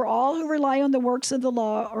 For all who rely on the works of the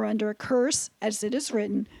law are under a curse, as it is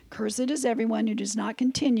written, cursed is everyone who does not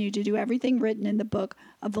continue to do everything written in the book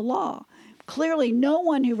of the law. Clearly, no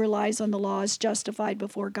one who relies on the law is justified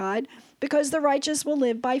before God, because the righteous will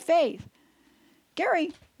live by faith.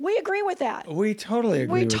 Gary, we agree with that. We totally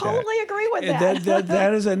agree with that. We totally agree with that.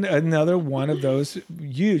 That is another one of those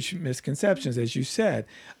huge misconceptions, as you said.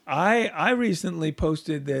 I recently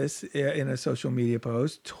posted this in a social media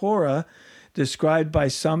post. Torah, described by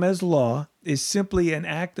some as law, is simply an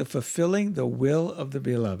act of fulfilling the will of the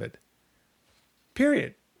beloved.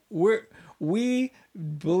 Period. We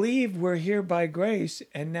believe we're here by grace,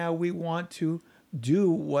 and now we want to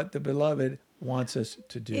do what the beloved wants us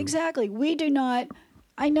to do. Exactly. We do not,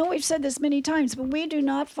 I know we've said this many times, but we do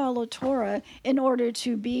not follow Torah in order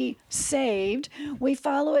to be saved. We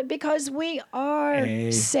follow it because we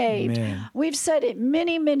are saved. We've said it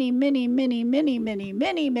many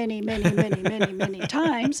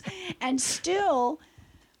times, and still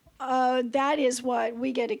that is what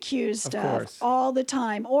we get accused of all the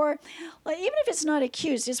time. Or even if it's not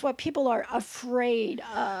accused, it's what people are afraid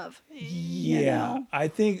of. Yeah, I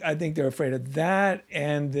think they're afraid of that,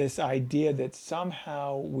 and this idea that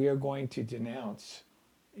somehow we're going to denounce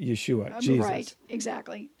Yeshua, Jesus. Right,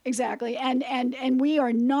 exactly. And we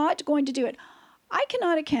are not going to do it. I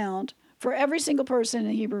cannot account for every single person in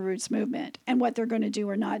the Hebrew roots movement and what they're going to do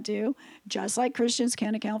or not do, just like Christians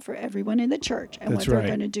can't account for everyone in the church and what they're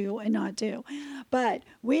going to do and not do. But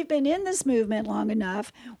we've been in this movement long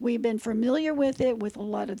enough. We've been familiar with it, with a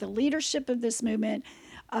lot of the leadership of this movement.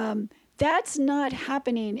 That's not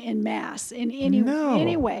happening in mass in any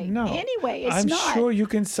way. No. Anyway, it's I'm not. sure you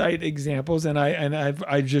can cite examples, and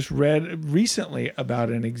I just read recently about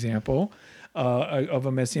an example of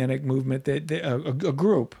a messianic movement that a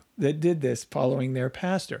group that did this following their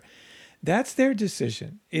pastor. That's their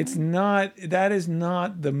decision. It's not. That is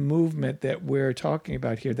not the movement that we're talking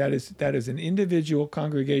about here. That is an individual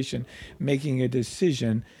congregation making a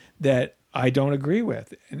decision that I don't agree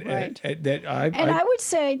with. Right. I would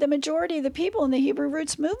say the majority of the people in the Hebrew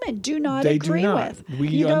roots movement do not agree with.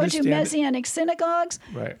 You go to Messianic synagogues,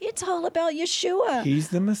 right. It's all about Yeshua. He's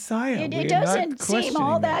the Messiah. It doesn't seem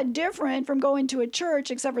all that different from going to a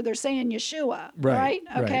church, except for they're saying Yeshua, right?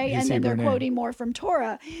 Okay, and then they're quoting more from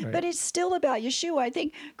Torah. Right. But it's still about Yeshua. I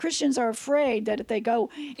think Christians are afraid that if they go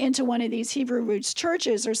into one of these Hebrew roots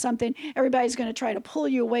churches or something, everybody's going to try to pull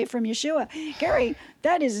you away from Yeshua. Gary,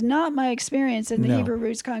 that is not my experience in the Hebrew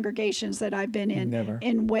roots congregations that I've been in. Never.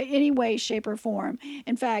 In any way, shape, or form.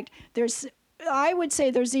 In fact, I would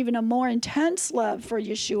say there's even a more intense love for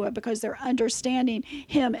Yeshua because they're understanding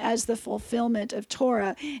him as the fulfillment of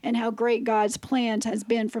Torah and how great God's plans has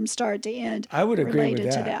been from start to end. I would agree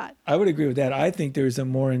with to that. I would agree with that. I think there's a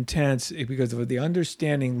more intense, because of the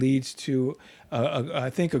understanding leads to I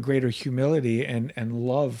think a greater humility and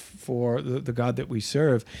love for the God that we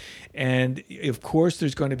serve. And of course,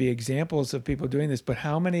 there's going to be examples of people doing this, but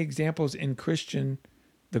how many examples in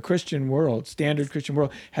the Christian world, standard Christian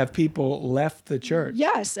world, have people left the church?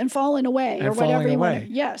 Yes, and fallen away, and or whatever you want.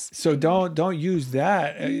 Yes. So don't use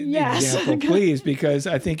that example, please, because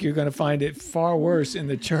I think you're going to find it far worse in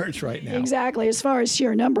the church right now. Exactly. As far as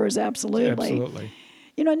sheer numbers, absolutely. Absolutely.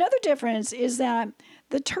 Another difference is that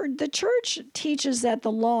the church teaches that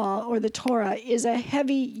the law or the Torah is a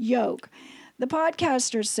heavy yoke. The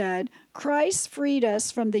podcaster said, Christ freed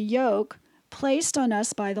us from the yoke placed on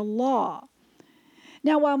us by the law.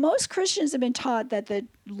 Now, while most Christians have been taught that the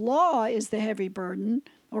law is the heavy burden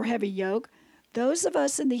or heavy yoke, those of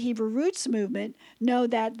us in the Hebrew roots movement know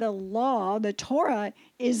that the law, the Torah,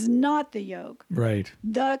 is not the yoke. Right.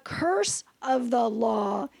 The curse of the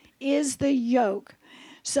law is the yoke.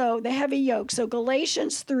 So the heavy yoke. So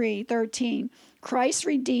Galatians 3:13, Christ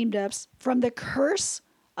redeemed us from the curse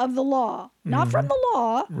of the law, not from the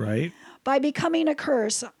law, right, by becoming a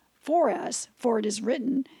curse for us, for it is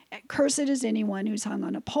written, cursed is anyone who's hung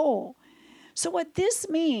on a pole. So what this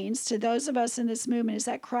means to those of us in this movement is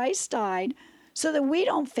that Christ died so that we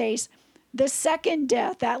don't face the second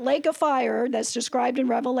death, that lake of fire that's described in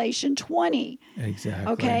Revelation 20.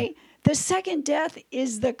 Exactly. Okay? The second death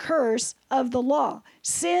is the curse of the law.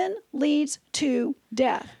 Sin leads to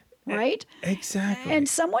death, right? Exactly. And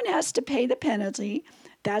someone has to pay the penalty.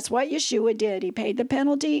 That's what Yeshua did. He paid the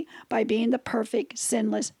penalty by being the perfect,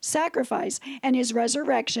 sinless sacrifice. And his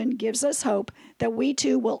resurrection gives us hope that we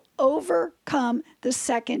too will overcome the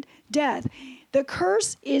second death. The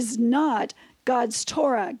curse is not God's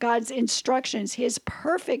Torah, God's instructions, his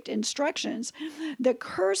perfect instructions. The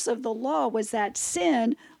curse of the law was that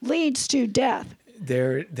sin leads to death.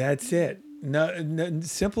 That's it. No,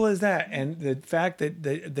 simple as that. And the fact that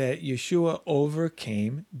Yeshua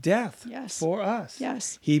overcame death for us.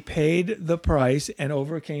 Yes. He paid the price and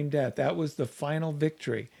overcame death. That was the final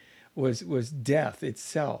victory, was death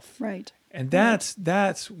itself. Right. And that's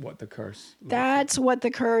what the curse. That's what the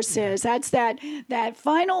curse is. That's that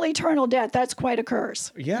final eternal death. That's quite a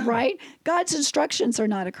curse. Yeah. Right? God's instructions are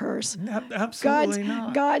not a curse. Absolutely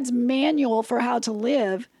not. God's manual for how to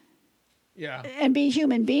live and be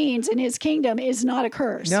human beings in his kingdom is not a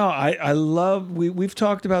curse. No, I love, we've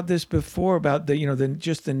talked about this before, about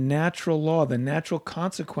just the natural law, the natural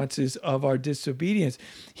consequences of our disobedience.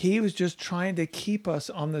 He was just trying to keep us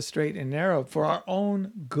on the straight and narrow for our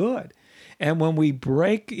own good. And when we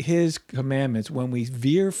break his commandments, when we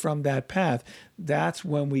veer from that path, that's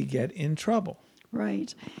when we get in trouble.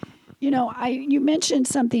 Right. You mentioned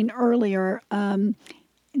something earlier.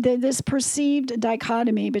 This perceived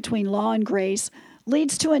dichotomy between law and grace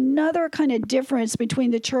leads to another kind of difference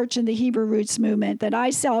between the church and the Hebrew roots movement that I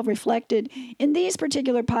saw reflected in these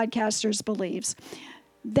particular podcasters' beliefs.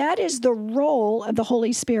 That is the role of the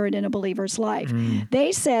Holy Spirit in a believer's life.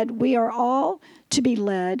 They said we are all to be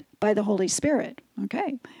led by the Holy Spirit.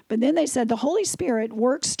 Okay. But then they said the Holy Spirit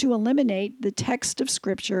works to eliminate the text of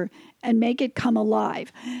Scripture and make it come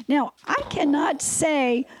alive. Now, I cannot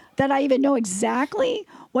say that I even know exactly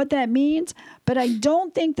what that means, but I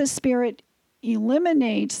don't think the Spirit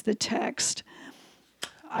eliminates the text.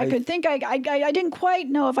 I didn't quite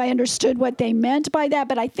know if I understood what they meant by that,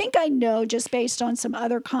 but I think I know just based on some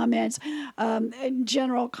other comments,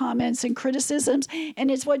 general comments and criticisms. And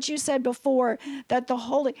it's what you said before, that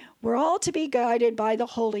we're all to be guided by the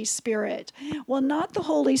Holy Spirit. Well, not the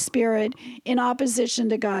Holy Spirit in opposition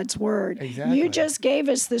to God's word. Exactly. You just gave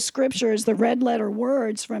us the scriptures, the red letter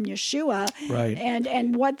words from Yeshua. Right.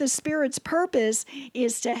 And what the Spirit's purpose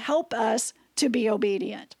is to help us to be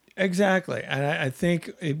obedient. Exactly. And I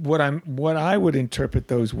think what I would interpret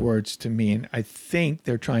those words to mean, I think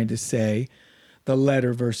they're trying to say the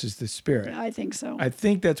letter versus the Spirit. I think so. I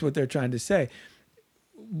think that's what they're trying to say.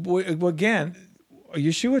 Again,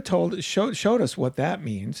 Yeshua showed us what that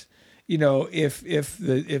means. If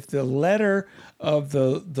the letter of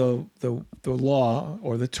the law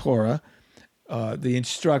or the Torah, the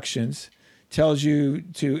instructions, tells you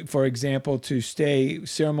to, for example, to stay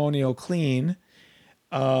ceremonial clean,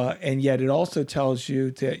 and yet it also tells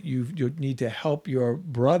you that you need to help your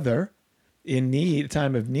brother in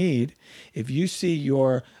time of need. If you see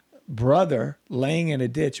your brother laying in a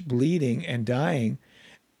ditch, bleeding and dying,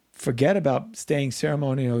 forget about staying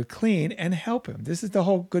ceremonially clean and help him. This is the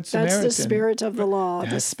whole Good Samaritan. That's the spirit of the law,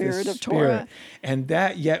 the spirit of Torah. And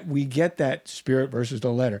yet we get that spirit versus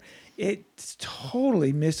the letter. It's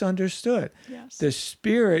totally misunderstood. Yes. The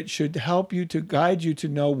Spirit should help you, to guide you to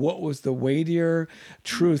know what was the weightier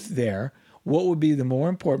truth there, what would be the more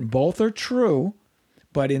important. Both are true,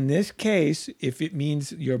 but in this case, if it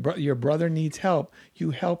means your brother needs help,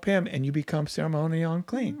 you help him and you become ceremonially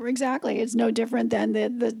unclean. Exactly. It's no different than the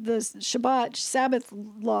Shabbat, Sabbath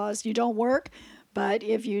laws. You don't work. But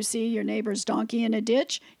if you see your neighbor's donkey in a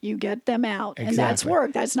ditch, you get them out. Exactly. And that's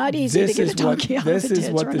work. That's not easy to get a donkey out of a ditch. This is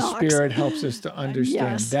what the Spirit helps us to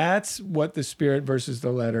understand. Yes. That's what the Spirit versus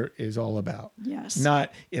the letter is all about. Yes.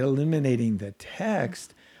 Not eliminating the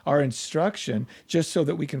text, our instruction, just so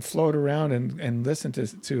that we can float around and listen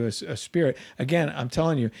to a spirit. Again, I'm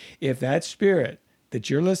telling you, if that spirit that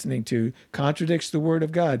you're listening to contradicts the Word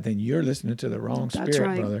of God, then you're listening to the wrong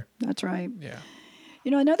spirit, brother. That's right. Yeah.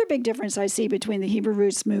 Another big difference I see between the Hebrew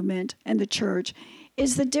roots movement and the church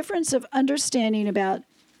is the difference of understanding about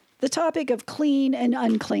the topic of clean and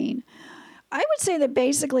unclean. I would say that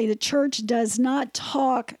basically the church does not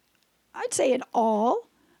talk, I'd say at all,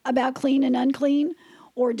 about clean and unclean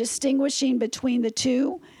or distinguishing between the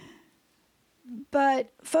two.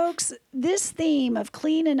 But folks, this theme of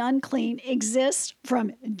clean and unclean exists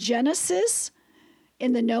from Genesis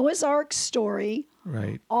in the Noah's Ark story,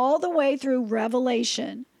 right, all the way through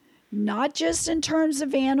Revelation, not just in terms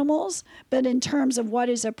of animals, but in terms of what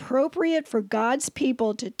is appropriate for God's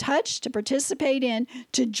people to touch, to participate in,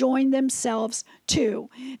 to join themselves to.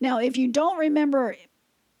 Now, if you don't remember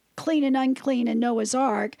clean and unclean in Noah's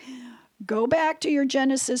Ark, Go back to your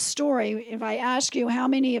Genesis story. If I ask you how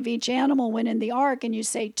many of each animal went in the ark and you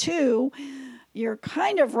say 2, you're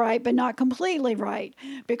kind of right, but not completely right,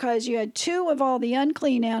 because you had 2 of all the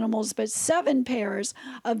unclean animals, but 7 pairs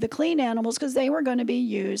of the clean animals, because they were going to be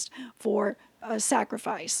used for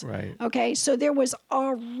sacrifice. Right. Okay, so there was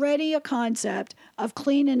already a concept of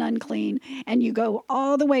clean and unclean, and you go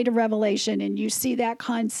all the way to Revelation, and you see that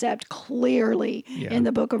concept clearly in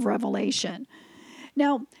the book of Revelation.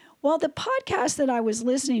 Now, while the podcast that I was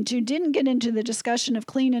listening to didn't get into the discussion of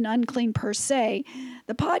clean and unclean per se,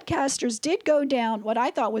 the podcasters did go down what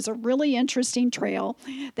I thought was a really interesting trail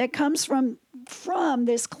that comes from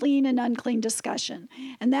this clean and unclean discussion.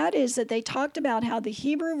 And that is that they talked about how the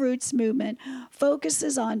Hebrew roots movement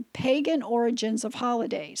focuses on pagan origins of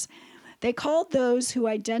holidays. They called those who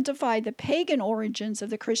identify the pagan origins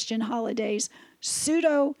of the Christian holidays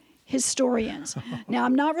pseudo-historians. Now,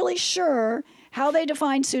 I'm not really sure how they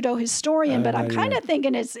define pseudo-historian, but I'm kind of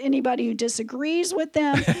thinking it's anybody who disagrees with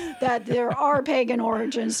them, that there are pagan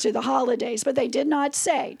origins to the holidays, but they did not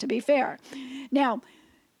say, to be fair. Now,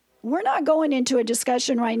 we're not going into a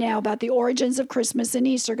discussion right now about the origins of Christmas and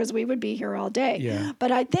Easter, because we would be here all day. Yeah.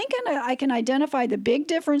 But I think I can identify the big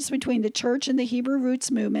difference between the church and the Hebrew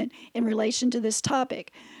roots movement in relation to this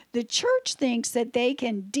topic. The church thinks that they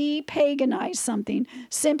can de-paganize something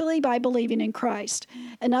simply by believing in Christ.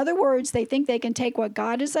 In other words, they think they can take what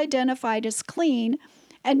God has identified as clean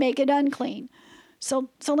and make it unclean. So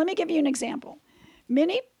let me give you an example.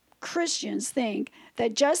 Many Christians think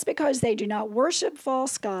that just because they do not worship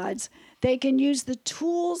false gods, they can use the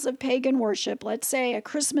tools of pagan worship, let's say a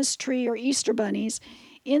Christmas tree or Easter bunnies,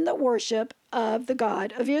 in the worship of the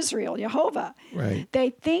God of Israel, Jehovah. Right. They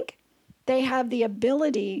think they have the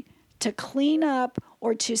ability to clean up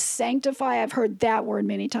or to sanctify, I've heard that word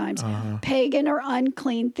many times, pagan or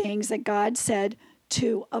unclean things that God said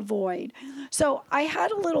to avoid. So I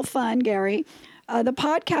had a little fun, Gary. The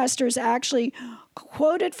podcasters actually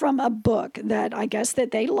quoted from a book that I guess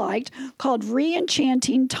that they liked called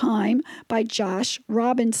Re-Enchanting Time by Josh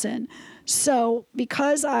Robinson. So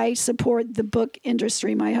because I support the book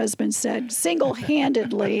industry, my husband said,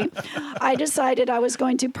 single-handedly, I decided I was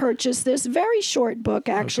going to purchase this very short book.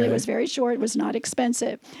 Actually, It was very short. It was not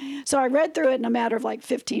expensive. So I read through it in a matter of like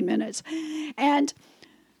 15 minutes. And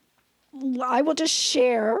I will just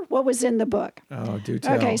share what was in the book. Oh, do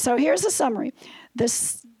tell. Okay, so here's a summary. The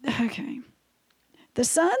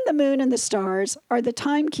sun, the moon, and the stars are the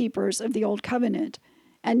timekeepers of the Old Covenant.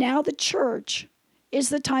 And now the church is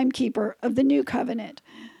the timekeeper of the New Covenant.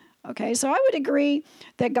 Okay, so I would agree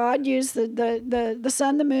that God used the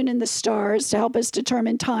sun, the moon, and the stars to help us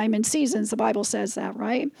determine time and seasons. The Bible says that,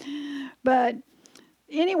 right? But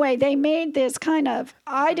anyway, they made this kind of,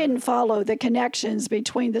 I didn't follow the connections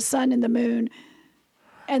between the sun and the moon,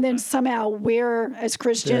 and then somehow we're, as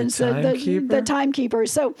Christians, the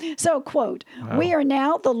timekeepers. So quote, we are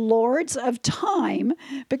now the lords of time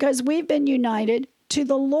because we've been united to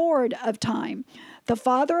the Lord of time. The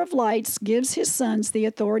Father of lights gives his sons the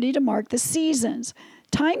authority to mark the seasons.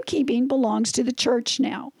 Timekeeping belongs to the church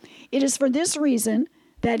now. It is for this reason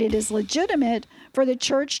that it is legitimate for the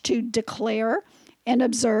church to declare and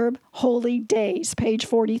observe holy days, page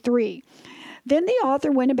 43. Then the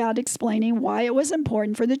author went about explaining why it was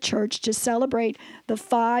important for the church to celebrate the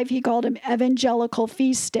 5, he called them evangelical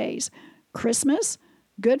feast days: Christmas,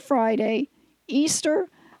 Good Friday, Easter,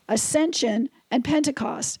 Ascension, and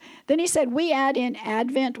Pentecost. Then he said, we add in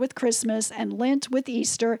Advent with Christmas and Lent with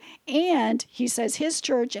Easter, and he says his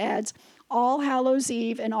church adds All Hallows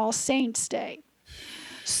Eve and All Saints Day.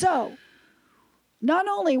 So, not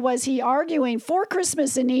only was he arguing for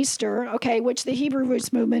Christmas and Easter, okay, which the Hebrew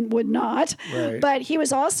roots movement would not, but he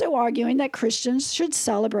was also arguing that Christians should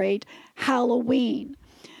celebrate Halloween.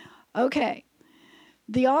 Okay,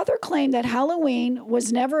 the author claimed that Halloween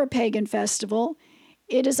was never a pagan festival.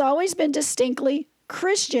 It has always been distinctly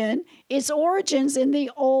Christian. Its origins in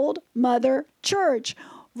the old Mother Church.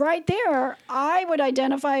 Right there, I would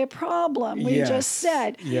identify a problem we just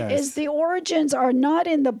said, is the origins are not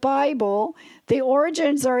in the Bible. The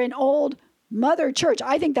origins are in old Mother Church.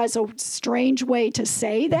 I think that's a strange way to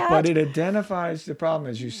say that. But it identifies the problem,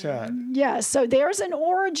 as you said. Yes, so there's an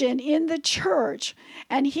origin in the church.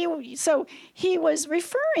 And he was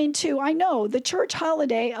referring to, I know, the church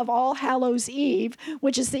holiday of All Hallows Eve,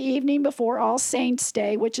 which is the evening before All Saints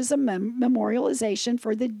Day, which is a memorialization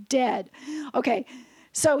for the dead. Okay.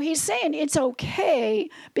 So he's saying it's okay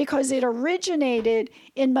because it originated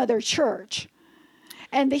in Mother Church.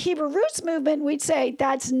 And the Hebrew roots movement, we'd say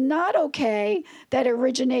that's not okay that it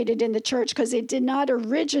originated in the church because it did not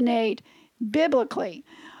originate biblically.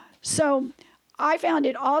 So I found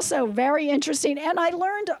it also very interesting. And I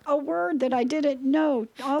learned a word that I didn't know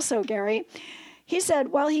also, Gary. He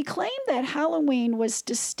said, well, he claimed that Halloween was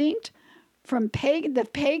distinct from the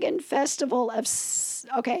pagan festival of,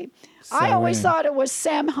 okay, I always Samhain. thought it was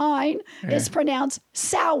Samhain. It's pronounced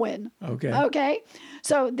Samhain. Okay. Okay.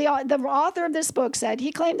 So the author of this book said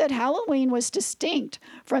he claimed that Halloween was distinct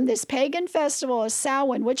from this pagan festival of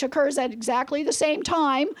Samhain, which occurs at exactly the same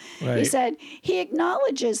time. Right. He said he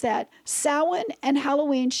acknowledges that Samhain and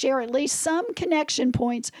Halloween share at least some connection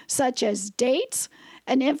points, such as dates,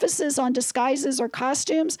 an emphasis on disguises or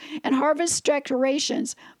costumes, and harvest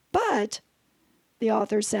decorations. But the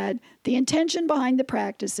author said the intention behind the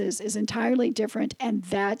practices is entirely different, and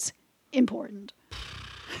that's important.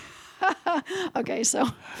 Okay, so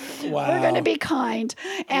we're going to be kind,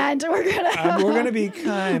 and we're going to be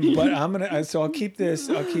kind, but I'll keep this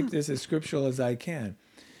as scriptural as I can.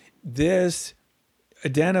 This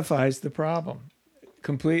identifies the problem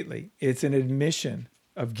completely. It's an admission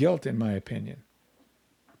of guilt, in my opinion,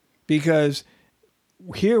 because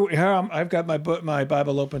here I've got my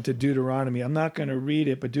Bible open to Deuteronomy. I'm not going to read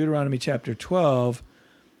it, but Deuteronomy chapter 12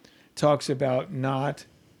 talks about not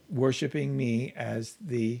worshiping me as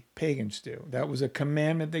the pagans do. That was a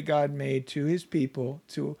commandment that God made to his people,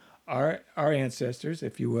 to our ancestors,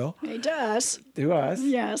 if you will. Made to us. To us.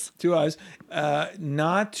 Yes. To us.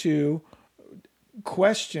 Not to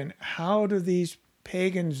question, how do these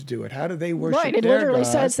pagans do it? How do they worship right, it their literally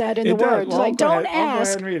gods? says that in It the does. word. Well, like, don't ask. I'll go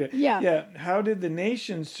ahead and read it. Yeah. How did the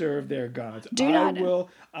nations serve their gods?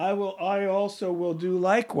 I also will do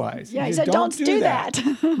likewise. Yeah, he said, don't do that.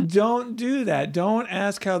 Don't do that. Don't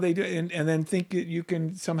ask how they do it and then think that you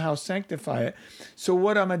can somehow sanctify it. So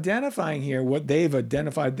what I'm identifying here, what they've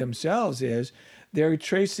identified themselves is they're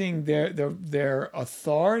tracing their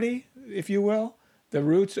authority, if you will, the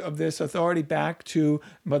roots of this authority back to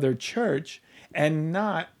Mother Church and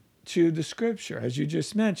not to the scripture, as you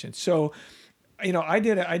just mentioned. So, I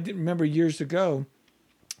did remember years ago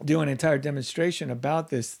do an entire demonstration about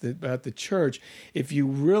this, about the church. If you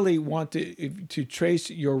really want to trace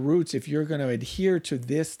your roots, if you're going to adhere to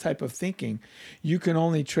this type of thinking, you can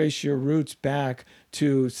only trace your roots back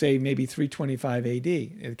to, say, maybe 325 AD,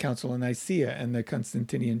 the Council of Nicaea and the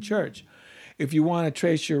Constantinian Church. If you want to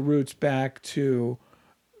trace your roots back to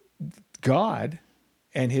God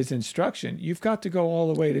and his instruction, you've got to go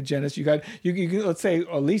all the way to Genesis. You let's say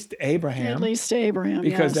at least Abraham. At least Abraham,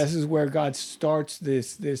 because yes. this is where God starts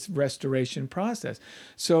this restoration process.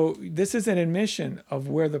 So this is an admission of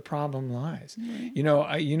where the problem lies.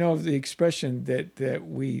 Mm-hmm. The expression that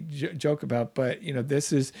we joke about, but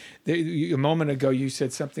this is a moment ago you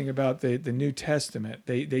said something about the New Testament.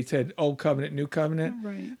 They said Old Covenant, New Covenant.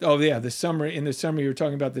 Right. Oh yeah, in the summary you were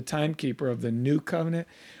talking about the timekeeper of the New Covenant.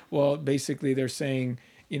 Well, basically they're saying,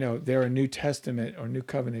 they're a New Testament or New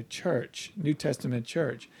Covenant church, New Testament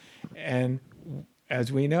church. And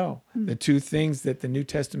as we know, the two things that the New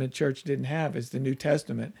Testament church didn't have is the New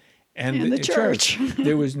Testament and the church.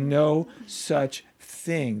 There was no such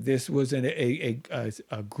thing. This was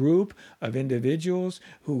a group of individuals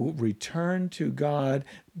who returned to God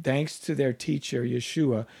thanks to their teacher,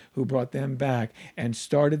 Yeshua, who brought them back and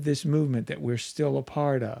started this movement that we're still a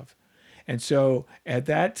part of. And so at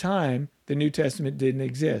that time, the New Testament didn't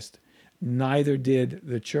exist. Neither did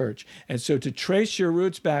the church. And so to trace your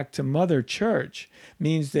roots back to Mother Church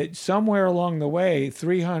means that somewhere along the way,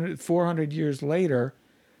 300, 400 years later,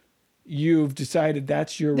 you've decided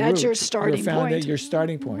that's your root. That's your starting point. Your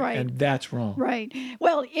starting point. Right. And that's wrong. Right.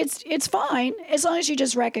 Well, it's fine as long as you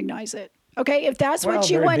just recognize it. Okay, if that's what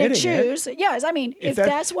you want to choose, yes, I mean, if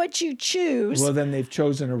that's what you choose. Well, then they've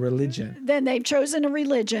chosen a religion.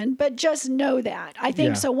 But just know that. I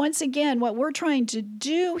think so. Once again, what we're trying to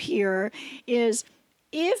do here is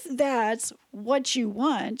if that's what you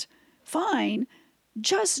want, fine.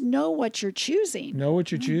 Just know what you're choosing. Know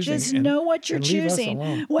what you're choosing. Just know what you're choosing. Leave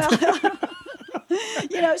us alone.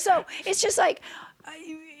 Well, so it's just like,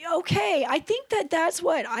 okay, I think that's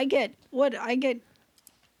what I get.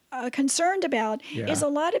 Concerned about is a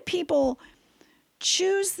lot of people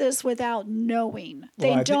choose this without knowing.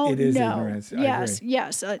 They don't it is know. Ignorance.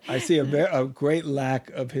 Yes. I see a great lack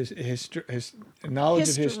of his knowledge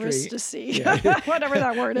of history. Whatever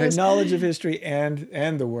that word is. The knowledge of history and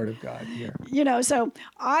the Word of God here. So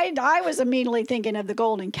I was immediately thinking of the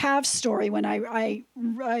golden calf story when I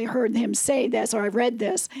heard him say this, or I read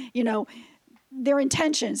this. Their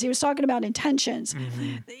intentions. He was talking about intentions.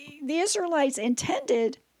 Mm-hmm. The Israelites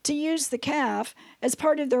intended to use the calf as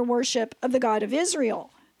part of their worship of the God of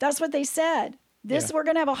Israel. That's what they said. This, we're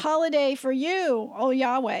going to have a holiday for you, oh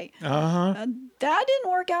Yahweh. Uh-huh. That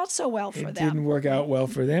didn't work out so well for It them. didn't work out well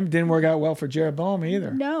for them. Didn't work out well for Jeroboam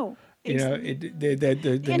either. No. You know,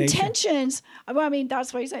 the intentions. Well, I mean,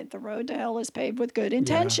 that's why he said the road to hell is paved with good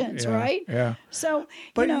intentions, right? Yeah. So,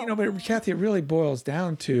 but but Kathy, it really boils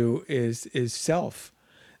down to is self.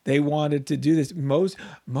 They wanted to do this.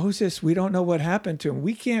 Moses, we don't know what happened to him.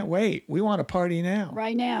 We can't wait. We want to party now.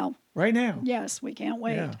 Right now. Right now. Yes, we can't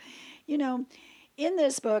wait. Yeah. You know, in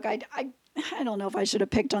this book, I don't know if I should have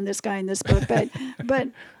picked on this guy in this book, but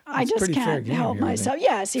I just can't help myself.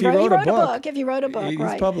 Yes, he wrote a book. If he wrote a book, he's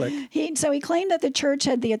right? Public. So he claimed that the church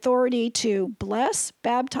had the authority to bless,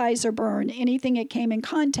 baptize, or burn anything it came in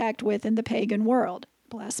contact with in the pagan world.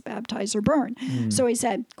 Bless, baptize, or burn. So he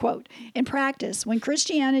said, quote, "In practice, when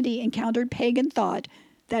Christianity encountered pagan thought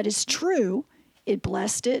that is true, it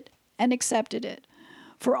blessed it and accepted it.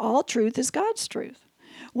 For all truth is God's truth.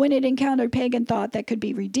 When it encountered pagan thought that could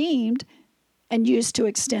be redeemed and used to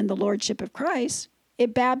extend the lordship of Christ,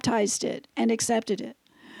 it baptized it and accepted it.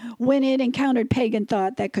 When it encountered pagan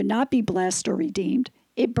thought that could not be blessed or redeemed,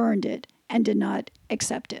 it burned it and did not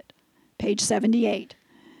accept it." Page 78.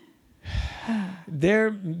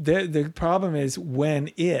 The problem is when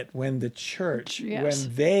the church, Yes.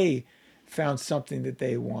 when they found something that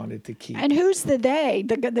they wanted to keep. And who's the they?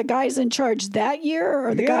 The guys in charge that year,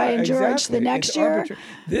 or the guy in charge the next year? Arbitrary.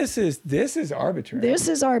 This is arbitrary. This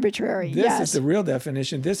is arbitrary. This yes. is the real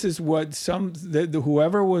definition. This is what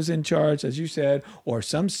whoever was in charge, as you said, or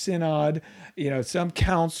some synod, some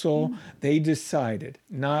council, they decided,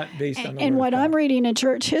 not based on the And word what of God. I'm reading in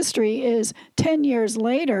church history is 10 years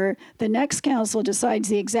later, the next council decides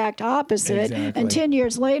the exact opposite. Exactly. And 10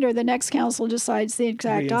 years later, the next council decides the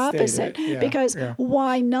exact Reinstate opposite. it. Yeah, Because yeah.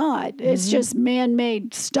 why not? It's just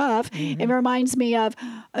man-made stuff. It reminds me of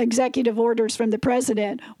executive orders from the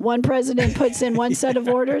president. One president puts in one set of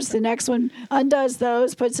orders, the next one undoes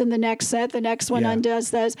those, puts in the next set, the next one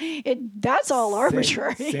undoes those. That's all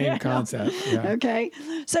arbitrary. Same concept. Yeah. Okay.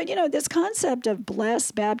 So, this concept of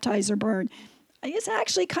bless, baptize, or burn is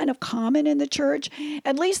actually kind of common in the church,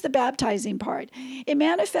 at least the baptizing part. It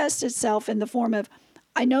manifests itself in the form of,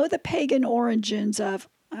 I know the pagan origins of,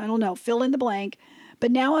 I don't know, fill in the blank, but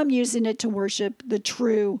now I'm using it to worship the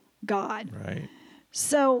true God. Right.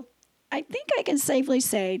 So I think I can safely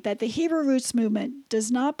say that the Hebrew Roots movement does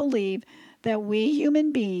not believe that we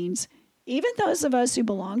human beings, even those of us who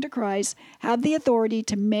belong to Christ, have the authority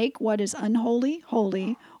to make what is unholy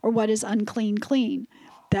holy or what is unclean clean.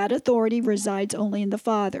 That authority resides only in the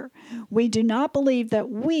Father. We do not believe that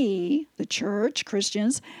we, the church,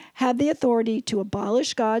 Christians, have the authority to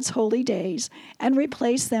abolish God's holy days and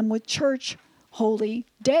replace them with church holy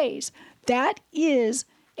days. That is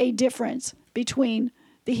a difference between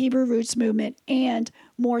the Hebrew Roots movement and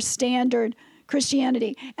more standard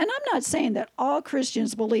Christianity. And I'm not saying that all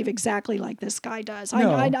Christians believe exactly like this guy does.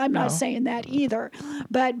 I'm not saying that either.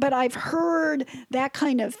 But I've heard that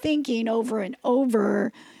kind of thinking over and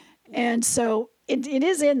over. And so it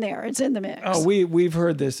is in there. It's in the mix. Oh, we've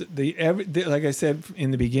heard this. Like I said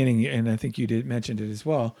in the beginning, and I think you mentioned it as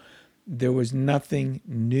well, there was nothing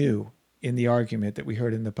new in the argument that we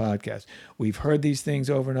heard in the podcast. We've heard these things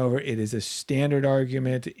over and over. It is a standard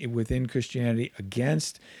argument within Christianity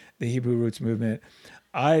against the Hebrew Roots movement.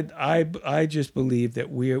 I just believe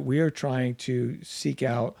that we are trying to seek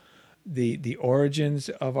out the origins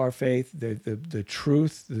of our faith, the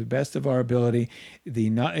truth, the best of our ability.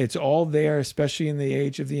 It's all there, especially in the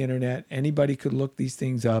age of the internet. Anybody could look these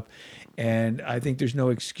things up, and I think there's no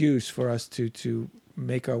excuse for us to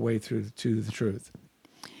make our way through to the truth.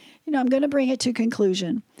 I'm going to bring it to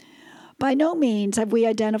conclusion. By no means have we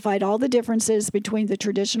identified all the differences between the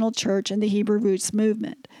traditional church and the Hebrew Roots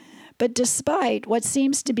movement. But despite what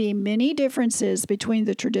seems to be many differences between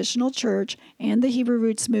the traditional church and the Hebrew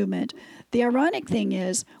Roots movement, the ironic thing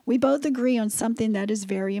is we both agree on something that is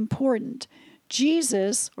very important.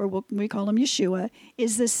 Jesus, or what we call him Yeshua,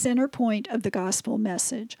 is the center point of the gospel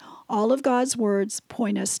message. All of God's words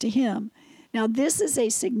point us to him. Now, this is a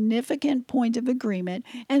significant point of agreement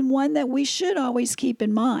and one that we should always keep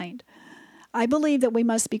in mind. I believe that we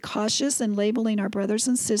must be cautious in labeling our brothers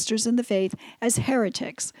and sisters in the faith as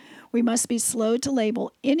heretics. We must be slow to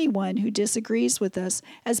label anyone who disagrees with us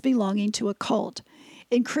as belonging to a cult.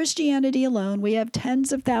 In Christianity alone, we have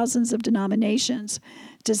tens of thousands of denominations.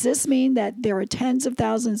 Does this mean that there are tens of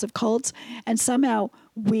thousands of cults and somehow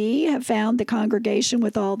we have found the congregation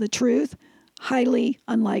with all the truth? Highly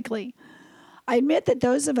unlikely. I admit that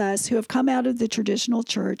those of us who have come out of the traditional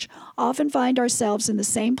church often find ourselves in the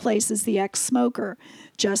same place as the ex-smoker.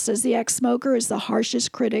 Just as the ex-smoker is the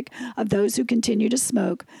harshest critic of those who continue to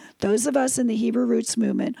smoke, those of us in the Hebrew Roots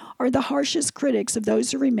movement are the harshest critics of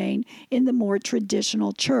those who remain in the more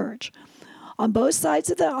traditional church. On both sides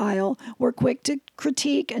of the aisle, we're quick to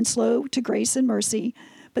critique and slow to grace and mercy.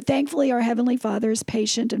 But thankfully, our Heavenly Father is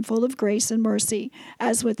patient and full of grace and mercy.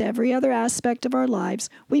 As with every other aspect of our lives,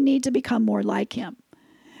 we need to become more like Him.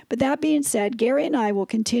 But that being said, Gary and I will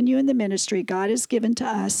continue in the ministry God has given to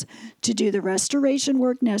us to do the restoration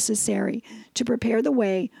work necessary to prepare the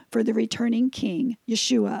way for the returning King,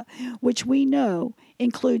 Yeshua, which we know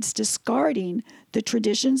includes discarding the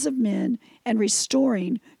traditions of men and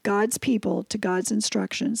restoring God's people to God's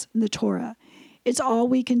instructions in the Torah. It's all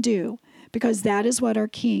we can do, because that is what our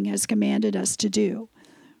King has commanded us to do.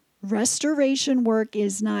 Restoration work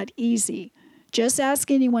is not easy. Just ask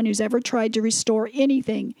anyone who's ever tried to restore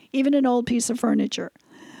anything, even an old piece of furniture.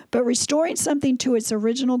 But restoring something to its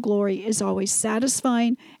original glory is always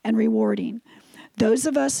satisfying and rewarding. Those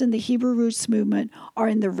of us in the Hebrew Roots movement are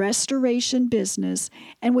in the restoration business,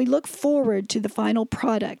 and we look forward to the final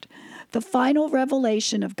product, the final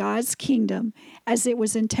revelation of God's kingdom as it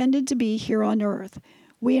was intended to be here on earth.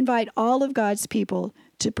 We invite all of God's people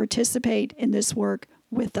to participate in this work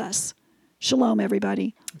with us. Shalom,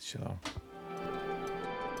 everybody. Shalom.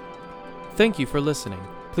 Thank you for listening.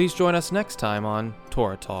 Please join us next time on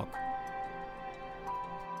Torah Talk.